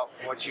about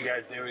what you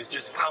guys do is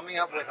just coming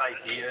up with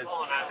ideas,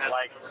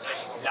 like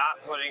not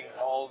putting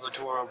all of the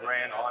Toro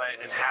brand on it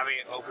and having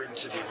it open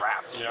to be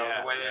wrapped, the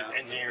way that it's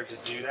engineered to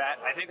do that.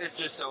 I think that's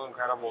just so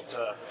incredible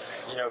to,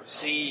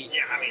 see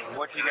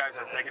what you guys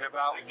are thinking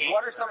about.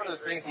 What are some of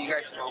those things that you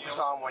guys focus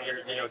on when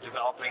you're,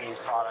 developing these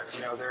products?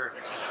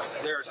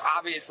 There's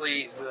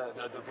obviously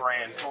the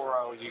brand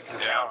Toro, you can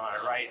count on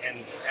it, right?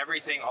 And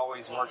everything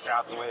always works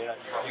out the way that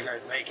you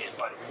guys make it.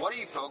 But what are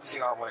you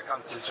focusing on when it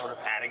comes to sort of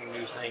adding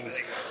new things?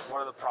 What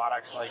are the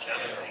products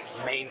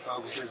main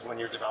focuses when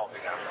you're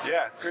developing them?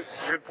 Yeah,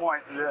 good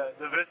point.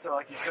 The Vista,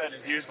 like you said,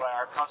 is used by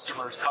our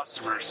customers,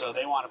 so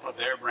they want to put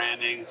their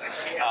branding,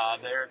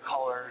 their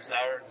colors,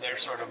 their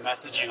sort of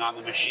messaging on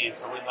the machine,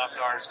 so we left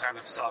ours kind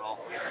of subtle.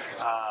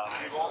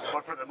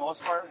 But for the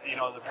most part,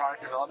 the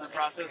product development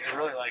process is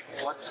really like,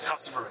 what's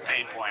customer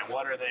pain point?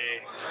 What are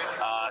they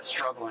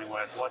struggling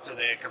with? What do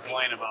they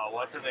complain about?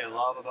 What do they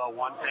love about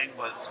one thing,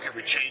 but could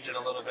we change it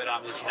a little bit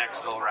on this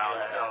next go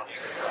around? So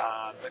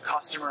the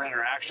customer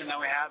interaction that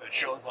we have at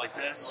shows like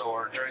this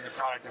or during the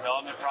product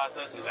development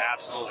process is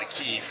absolutely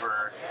key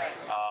for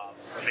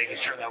making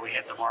sure that we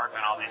hit the mark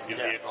on all these new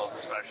vehicles,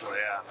 especially.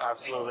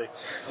 Absolutely.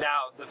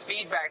 Now, the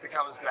feedback that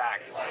comes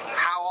back,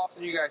 how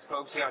often are you guys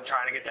focusing on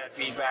trying to get that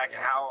feedback,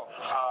 and how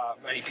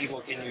many people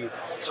can you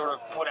sort of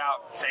put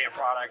out, say, a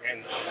product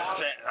and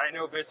say, I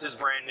know Vista's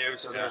brand new,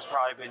 so there's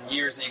probably been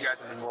years that you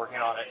guys have been working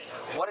on it.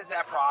 What is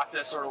that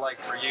process sort of like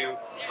for you,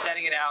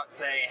 setting it out,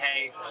 saying,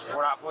 hey,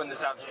 we're not putting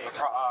this out to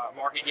the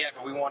market yet,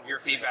 but we want your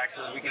feedback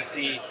so that we can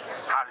see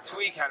how to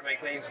tweak, how to make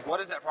things. What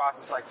is that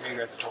process like for you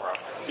guys at Toro?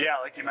 Yeah,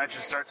 like you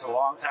mentioned, starts a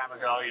long time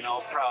ago.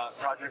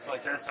 Projects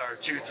like this are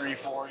 2, 3,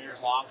 4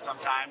 years long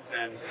sometimes,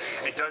 and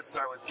it does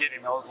start with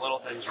getting those little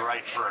things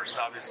right first.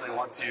 Obviously,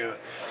 once you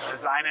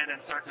design it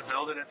and start to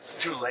build it, it's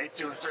too late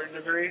to a certain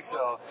degree,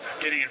 so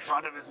getting in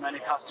front of as many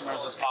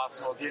customers as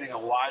possible, getting a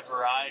wide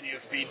variety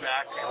of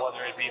feedback,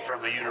 whether it be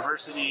from a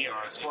university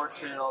or a sports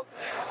field,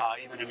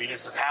 even a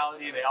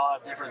municipality, they all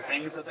have different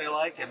things that they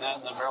like, and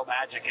then the real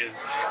magic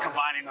is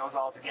combining those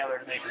all together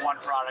to make one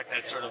product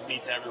that sort of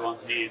meets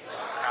everyone's needs.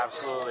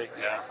 Absolutely.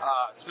 Yeah.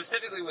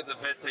 Specifically with the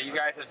Vista, you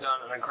guys have done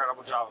an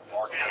incredible job of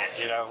marketing.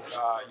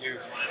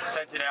 You've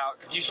sent it out.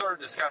 Could you sort of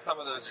discuss some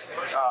of those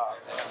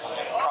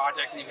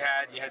projects you've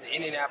had? You had the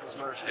Indianapolis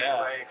Motor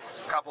Speedway,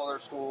 a couple other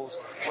schools.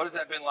 What has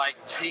that been like,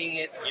 seeing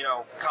it,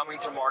 coming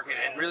to market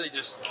and really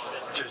just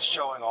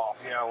showing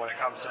off, when it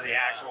comes to the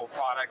actual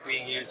product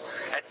being used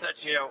at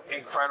such,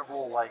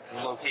 incredible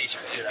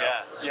locations,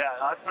 Yeah,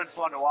 that's been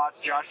fun to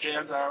watch. Josh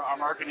Jans, our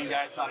marketing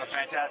guy's done a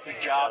fantastic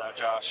job. Shout out,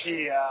 Josh.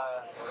 He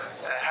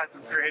had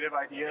some creative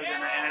ideas,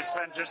 and it's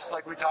been just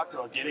like we talked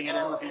about, getting it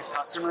in with these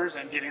customers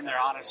and getting their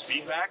honest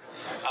feedback.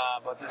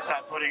 But this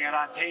time putting it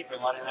on tape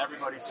and letting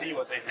everybody see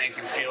what they think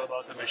and feel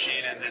about the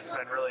machine, and it's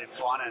been really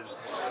fun and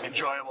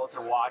enjoyable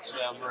to watch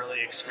them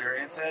really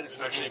experience it,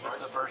 especially if it's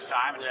the first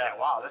time, and say,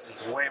 wow, this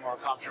is way more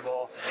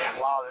comfortable.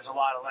 Wow, there's a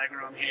lot of leg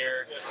room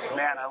here.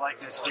 Man, I like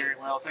this steering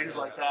wheel. Things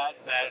like that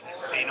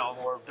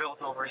were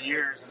built over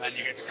years, and then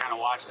you get to kind of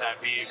watch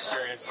that be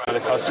experienced by the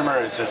customer.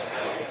 It's just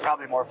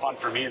probably more fun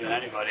for me than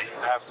anybody.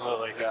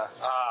 Absolutely. Yeah.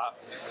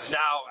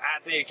 Now,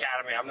 at the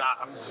Academy, I'm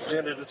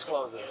going to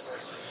disclose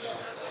this.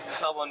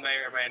 Someone may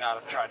or may not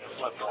have tried to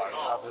flip the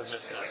arms of the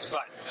Vistas,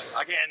 but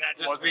again, that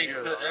just speaks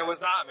to, it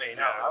was not me.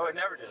 No, I would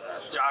never do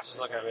that. Josh is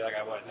looking at me like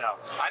I would. No,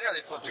 I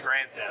nearly flipped a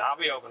grandstand. I'll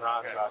be open and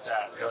honest about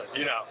that,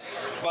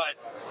 but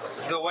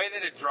the way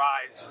that it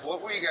drives,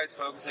 what were you guys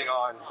focusing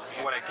on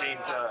when it came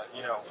to,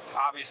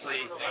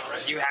 obviously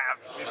you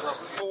have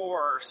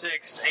 4,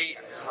 6, 8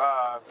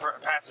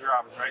 passenger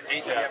options, right?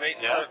 8, you have 8?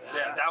 Yeah. So,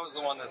 that was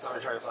the one that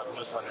somebody tried to flip.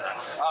 Just pointed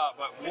out.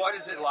 But what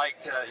is it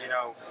like to,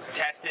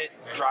 test it,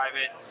 drive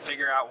it,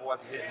 figure out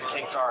what the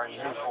kinks are, and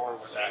move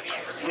forward with that?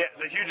 Yeah,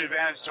 the huge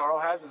advantage Toro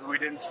has is we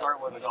didn't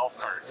start with a golf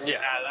cart.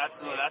 Yeah.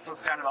 That's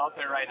what's kind of out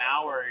there right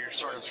now, where you're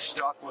sort of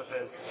stuck with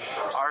this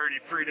already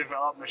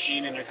pre-developed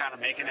machine and you're kind of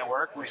making it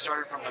work. We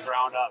started from the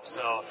ground up,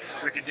 so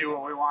we could do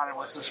what we wanted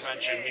with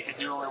suspension, we could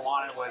do what we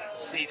wanted with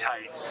seat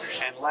height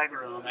and leg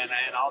room and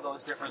all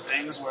those different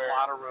things, where a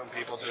lot of room,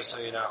 people, just so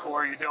you know.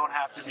 Or you don't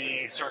have to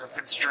be sort of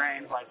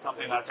constrained by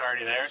something that's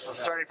already there. So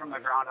starting from the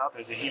ground up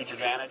is a huge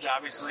advantage,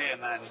 obviously,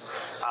 and then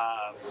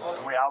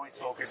we always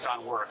focus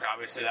on work.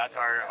 Obviously, that's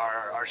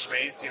our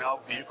space,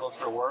 vehicles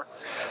for work.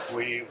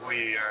 We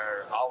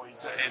are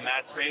always in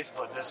that space,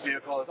 but this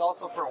vehicle is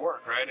also for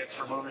work, right? It's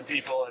for moving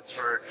people, it's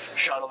for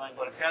shuttling,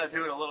 but it's got to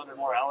do it a little bit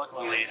more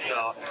eloquently.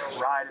 So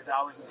ride is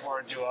always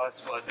important to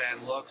us, but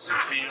then looks and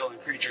feel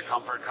and creature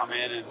comfort come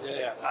in, and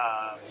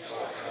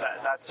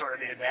that's sort of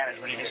the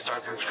advantage when you can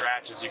start from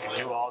scratch, is you can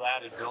do all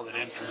that and build it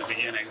in from the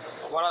beginning.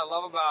 What I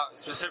love about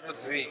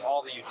specifically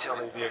all the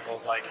utility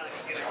vehicles, like,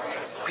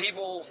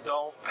 people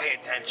don't pay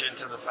attention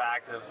to the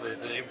fact of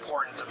the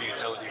importance of a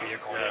utility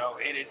vehicle.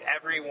 It is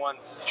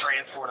everyone's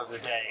transport of the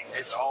day.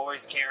 It's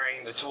always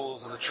carrying the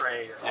tools of the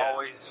trade. It's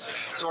always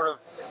sort of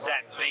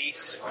that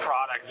base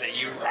product that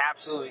you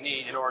absolutely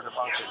need in order to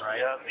function,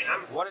 right?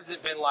 What has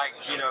it been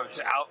like,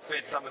 to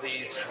outfit some of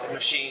these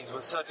machines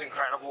with such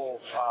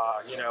incredible,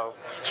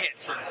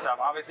 kits and stuff?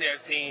 Obviously,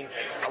 I've seen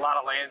a lot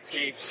of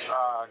landscapes,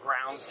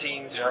 grounds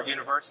teams for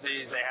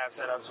universities. They have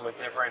setups with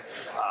different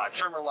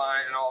trimmer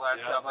line and all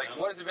that stuff. Like,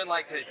 what has it been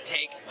like to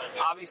take,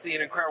 obviously,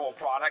 an incredible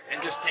product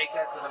and just take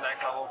that to the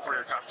next level for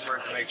your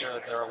customers to make sure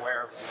that they're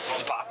aware of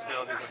the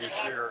possibilities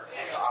of your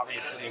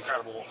obviously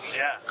incredible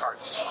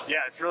carts?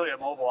 Yeah, it's really a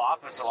mobile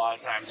office a lot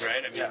of times,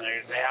 right? I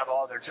mean, they have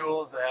all their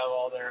tools, they have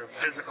all their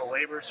physical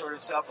labor sort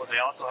of stuff, but they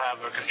also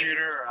have a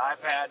computer or an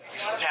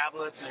iPad,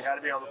 tablets, and you got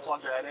to be able to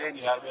plug that in,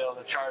 you got to be able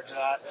to charge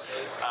that,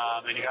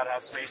 and you got to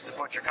have space to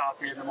put your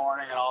coffee in the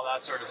morning and all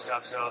that sort of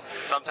stuff. So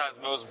sometimes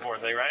the most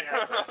important thing,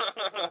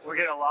 right? We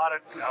get a lot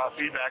of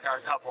feedback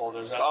on cup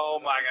holders. Oh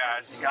my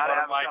gosh! One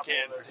of my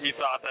kids, he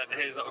thought that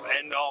his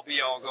end-all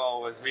be-all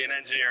goal was be an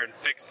engineer and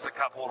fix the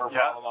cup holder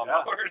problem on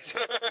mowers.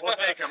 We'll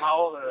take him. How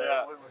old are they?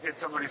 We'll get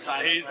somebody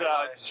signed. He's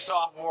a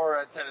sophomore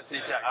at Tennessee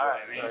Tech. All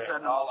right, so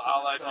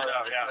I'll let you know.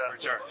 Yeah,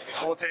 for sure.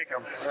 We'll take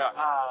him.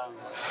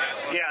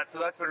 So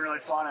that's been really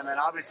fun. And then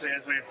obviously,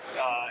 as we've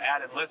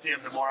added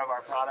lithium to more of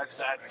our products,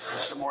 that's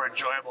just a more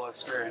enjoyable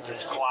experience.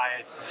 It's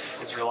quiet,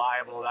 it's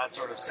reliable, that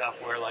sort of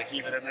stuff. Where, like,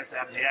 even in this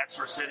MDX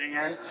we're sitting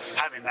in,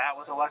 having that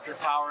with electric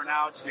power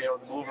now to be able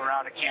to move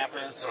around a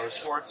campus or a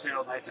sports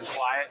field nice and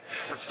quiet,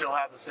 but still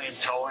have the same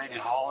towing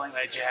and hauling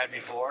that you had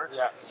before.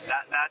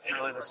 That's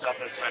really the stuff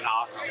that's been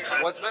awesome.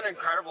 What's been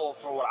incredible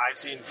for what I've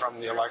seen from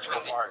the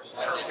electrical part,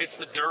 it's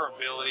the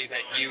durability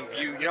that you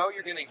know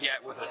you're going to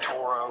get with a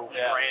Toro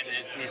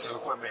branded piece of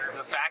equipment.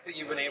 The fact that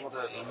you've been able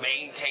to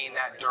maintain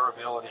that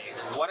durability,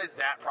 what has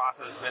that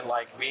process been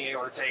like, being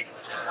able to take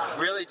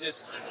really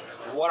just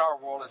what our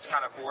world is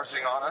kind of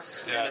forcing on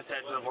us in the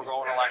sense of we're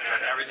going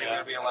electric, everything's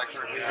going to be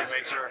electric. We need to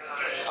make sure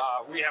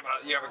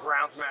you have a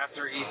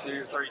Groundsmaster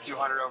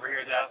E3200 over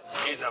here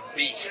that is a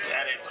beast,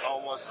 and it's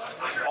almost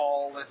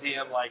all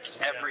lithium, like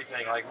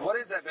everything. Like, what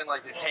has that been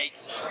like to take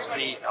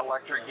the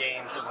electric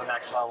game to the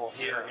next level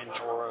here in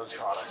Toro's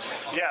products?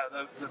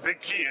 Yeah, the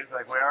big key is,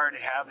 like, we already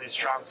have these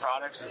strong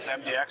products. This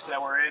MDX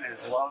that we're in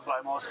is loved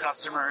by most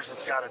customers.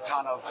 It's got a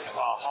ton of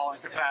hauling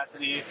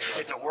capacity.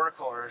 It's a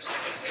workhorse.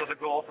 So the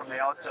goal from the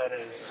outset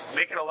is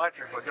make it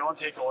electric, but don't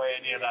take away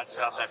any of that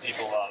stuff that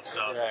people love.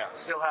 So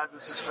still has the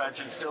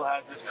suspension, still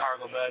has the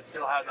cargo bed,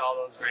 still has all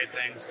those great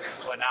things,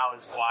 but now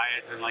is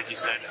quiet and, like you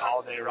said,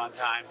 all day run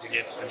time to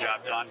get the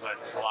job done, but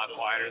a lot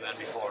quieter than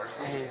before.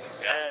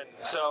 And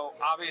so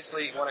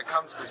obviously when it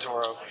comes to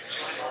Toro,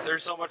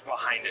 there's so much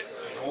behind it.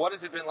 What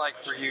has it been like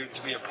for you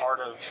to be a part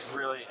of,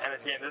 really, and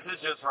again, this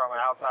is just from an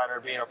outsider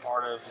being a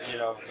part of,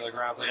 the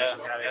Grounds Leadership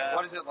Academy.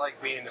 What is it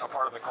like being a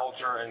part of the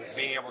culture and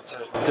being able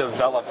to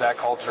develop that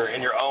culture in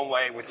in your own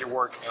way with your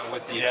work and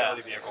with the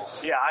utility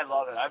vehicles. Yeah, I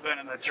love it. I've been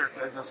in the turf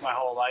business my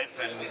whole life,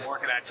 and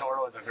working at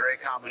Toro is a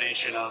great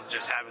combination of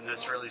just having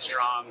this really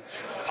strong,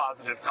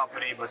 positive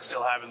company, but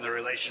still having the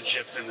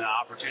relationships and the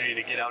opportunity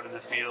to get out in the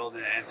field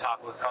and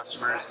talk with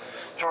customers.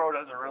 Toro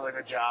does a really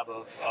good job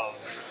of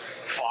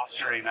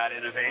fostering that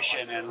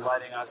innovation and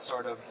letting us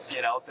sort of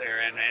get out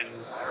there and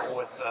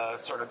with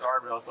sort of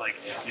guardrails, like,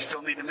 you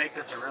still need to make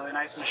this a really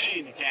nice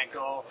machine. You can't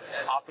go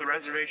off the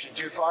reservation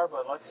too far,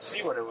 but let's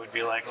see what it would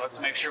be like.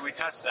 Let's make sure we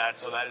test that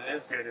so that it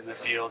is good in the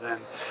field.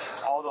 And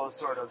all those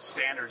sort of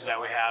standards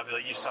that we have,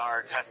 like you saw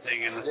our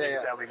testing and the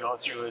things that we go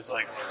through, is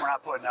like, we're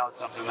not putting out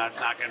something that's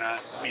not going to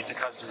meet the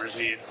customer's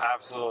needs.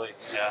 Absolutely.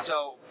 Yeah.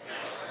 So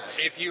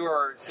if you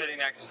are sitting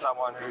next to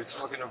someone who's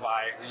looking to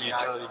buy a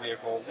utility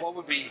vehicle, what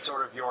would be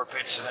sort of your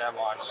pitch to them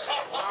on,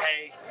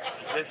 hey,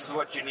 this is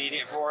what you need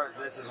it for,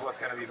 this is what's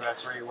going to be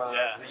best for you, whether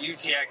it's the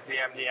UTX, the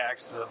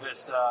MDX, the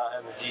Vista,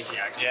 and the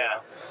GTX?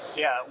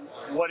 Yeah.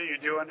 What are you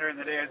doing during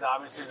the day is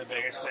obviously the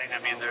biggest thing.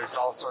 I mean, there's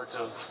all sorts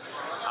of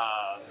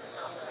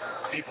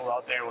people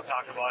out there will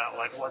talk about,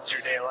 like, what's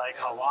your day like?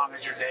 How long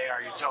is your day?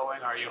 Are you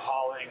towing? Are you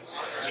hauling?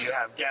 Do you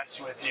have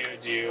guests with you?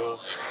 Do you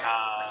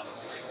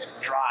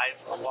drive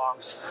long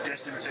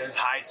distances,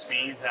 high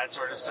speeds, that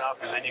sort of stuff?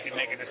 And then you can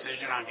make a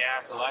decision on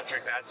gas,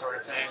 electric, that sort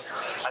of thing.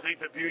 I think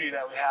the beauty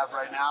that we have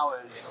right now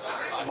is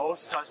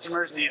most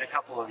customers need a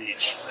couple of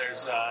each.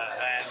 There's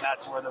and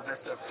that's where the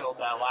Vista filled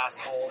that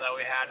last hole that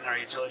we had in our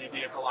utility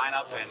vehicle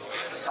lineup. And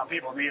some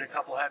people need a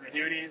couple heavy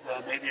duties,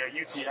 and maybe a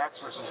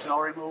UTX for some snow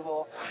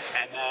removal,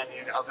 and then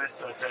a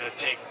Vista to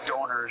take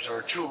donors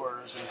or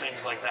tours and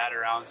things like that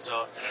around.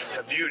 So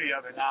the beauty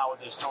of it now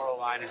with this Toro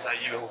line is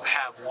that you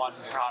have one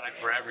product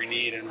for every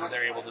need, and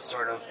they're able to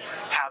sort of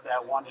have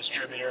that one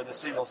distributor, the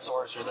single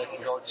source where they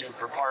can go to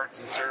for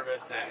parts and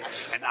service,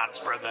 and not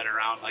spread that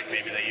around like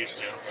maybe they used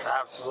to.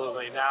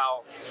 Absolutely.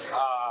 Now,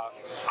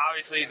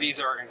 obviously these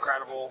are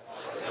incredible.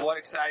 What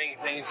exciting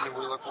things do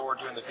we look forward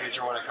to in the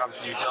future when it comes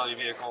to utility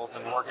vehicles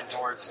and working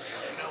towards,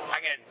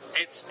 again,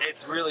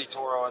 it's really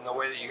Toro and the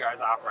way that you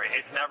guys operate.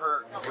 It's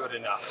never good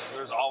enough.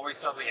 There's always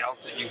something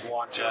else that you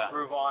want to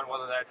improve on,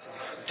 whether that's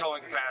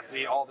towing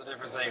capacity, all the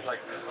different things. Like,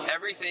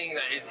 everything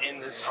that is in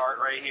this cart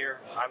right here,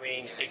 I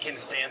mean, it can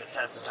stand the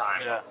test of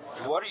time. Yeah.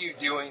 What are you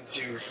doing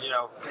to,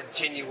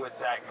 continue with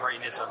that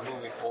greatness of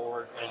moving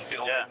forward and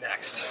building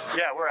next?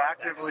 Yeah, we're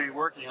actively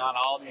working on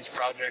all these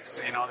projects.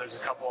 There's a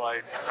couple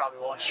I probably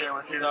won't share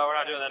with you. No, we're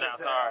not doing that now.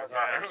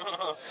 Sorry.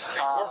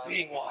 We're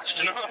being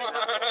watched.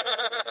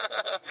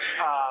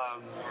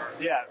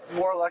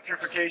 More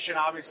electrification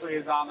obviously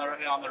is on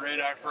the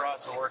radar for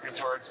us. We're working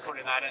towards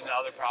putting that into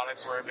other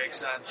products where it makes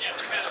sense.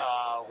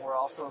 We're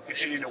also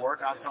continuing to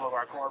work on some of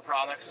our core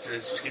products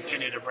to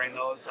continue to bring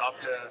those up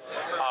to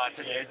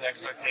today's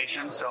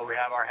expectations. So we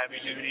have our heavy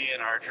duty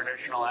and our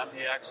traditional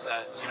MDX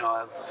that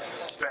have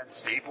been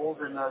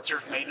staples in the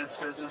turf maintenance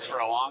business for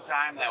a long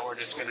time, that we're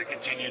just going to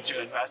continue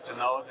to invest in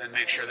those and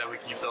make sure that we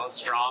keep those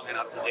strong and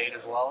up to date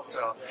as well.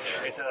 So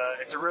it's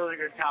a really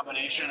good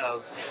combination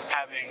of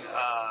having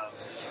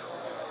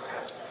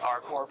our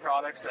core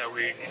products that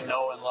we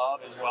know and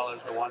love, as well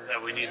as the ones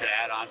that we need to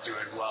add on to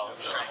as well.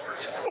 So.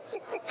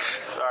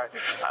 Sorry,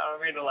 I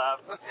don't mean to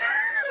laugh.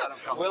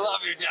 We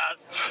love you, John.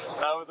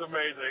 That was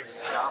amazing.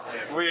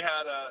 We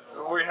had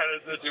a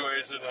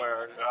situation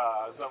where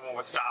someone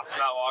was stopped,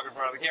 not walking in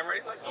front of the camera.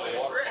 He's like,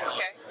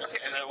 okay,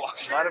 and then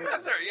walks let him in.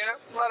 Let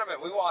him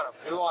in. We want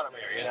him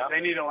here.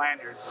 They need a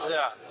lanyard.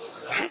 Yeah.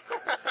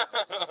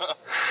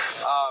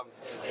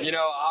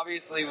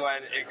 Obviously,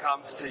 when it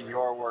comes to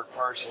your work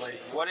personally,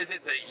 what is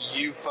it that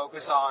you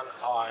focus on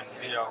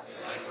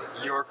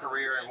your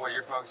career and what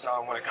you're focused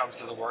on when it comes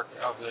to the work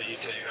of the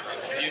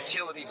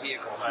utility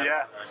vehicles?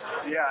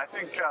 I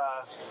think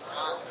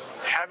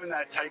having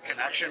that tight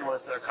connection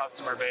with the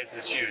customer base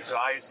is huge. So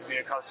I used to be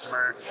a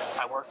customer.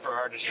 I worked for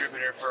our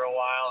distributor for a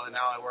while, and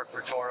now I work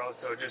for Toro.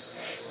 So just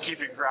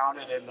keeping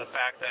grounded in the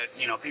fact that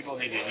people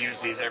need to use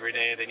these every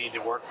day. They need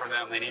to work for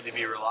them. They need to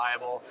be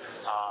reliable.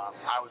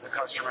 I was a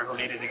customer who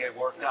needed to get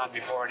work done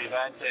before an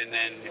event, and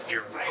then if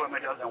your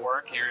equipment doesn't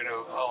work, you're in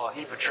a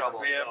heap of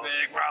trouble. Be a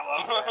big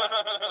problem.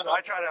 So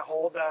I try to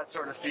hold that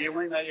sort of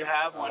feeling that you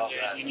have when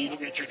you need to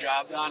get your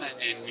job done,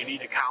 and you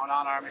need to count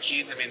on our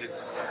machines. I mean,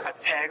 it's a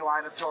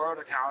tagline of Toro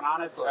to count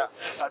on it, but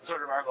that's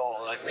sort of our goal.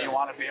 Like, we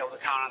want to be able to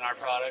count on our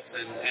products,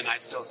 and I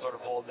still sort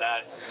of hold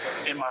that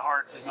in my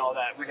heart to know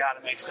that we got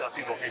to make stuff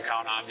people can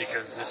count on,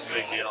 because it's a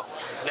big deal.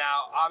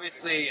 Now,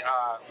 obviously,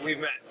 we've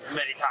met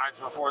many times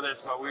before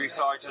this, but we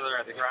saw each other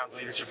at the Grounds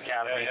Leadership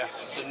Academy.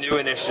 It's a new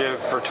initiative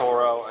for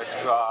Toro. It's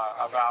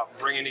about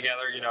bringing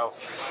together,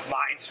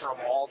 minds from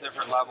all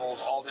different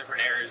levels, all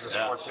different areas of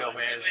sports field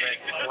management,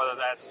 whether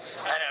that's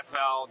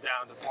NFL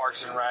down to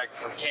Parks and Rec,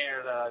 from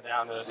Canada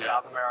down to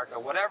South America,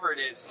 whatever it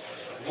is,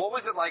 What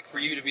was it like for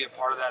you to be a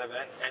part of that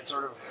event, and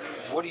sort of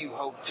what do you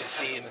hope to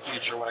see in the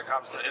future when it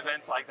comes to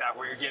events like that,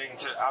 where you're getting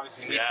to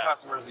obviously meet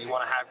customers that you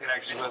want to have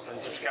connection with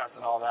and discuss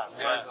and all that?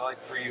 What is it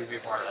like for you to be a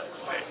part of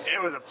that? It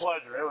was a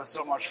pleasure. It was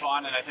so much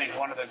fun, and I think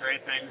one of the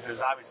great things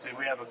is obviously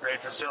we have a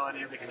great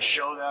facility. We can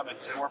show them, and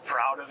we're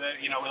proud of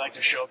it. You know, we like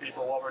to show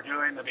people what we're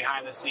doing, the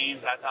behind the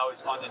scenes. That's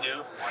always fun to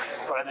do.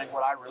 But I think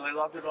what I really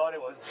loved about it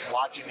was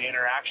watching the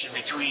interaction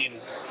between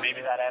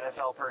maybe that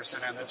NFL person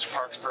and this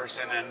parks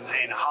person,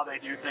 and how they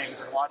do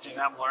things, and watching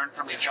them learn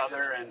from each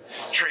other and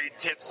trade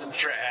tips and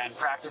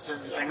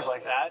practices and things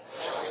like that.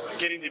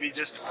 Getting to be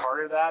just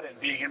part of that and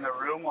being in the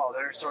room while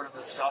they're sort of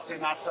discussing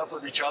that stuff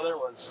with each other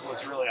was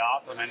really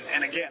awesome.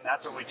 And again,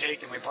 that's what we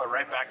take and we put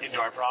right back into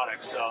our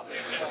products. So,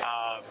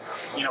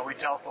 you know, we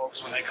tell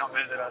folks when they come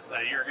visit us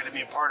that you're going to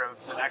be a part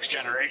of the next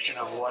generation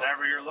of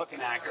whatever you're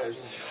looking at,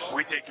 because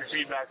we take your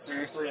feedback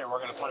seriously and we're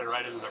going to put it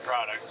right into the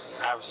product.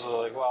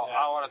 Absolutely. Well,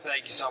 I want to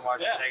thank you so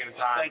much for taking the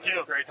time. Thank you. It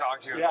was great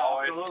talking to you as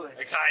always. Absolutely.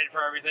 Excited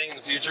for everything in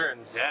the future.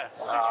 And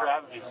thanks for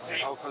having me.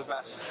 Hope for the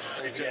best.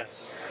 Thanks again.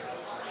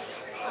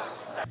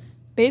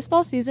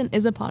 Baseball season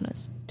is upon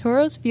us.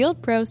 Toro's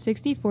Field Pro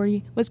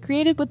 6040 was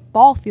created with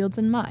ball fields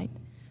in mind.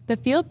 The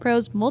Field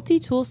Pro's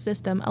multi-tool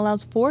system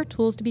allows 4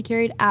 tools to be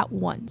carried at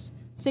once,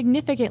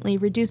 significantly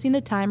reducing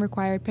the time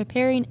required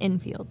preparing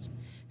infields.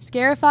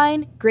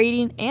 Scarifying,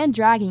 grading, and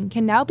dragging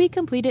can now be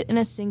completed in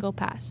a single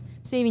pass,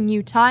 saving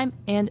you time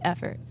and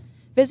effort.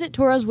 Visit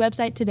Toro's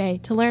website today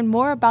to learn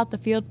more about the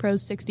Field Pro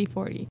 6040.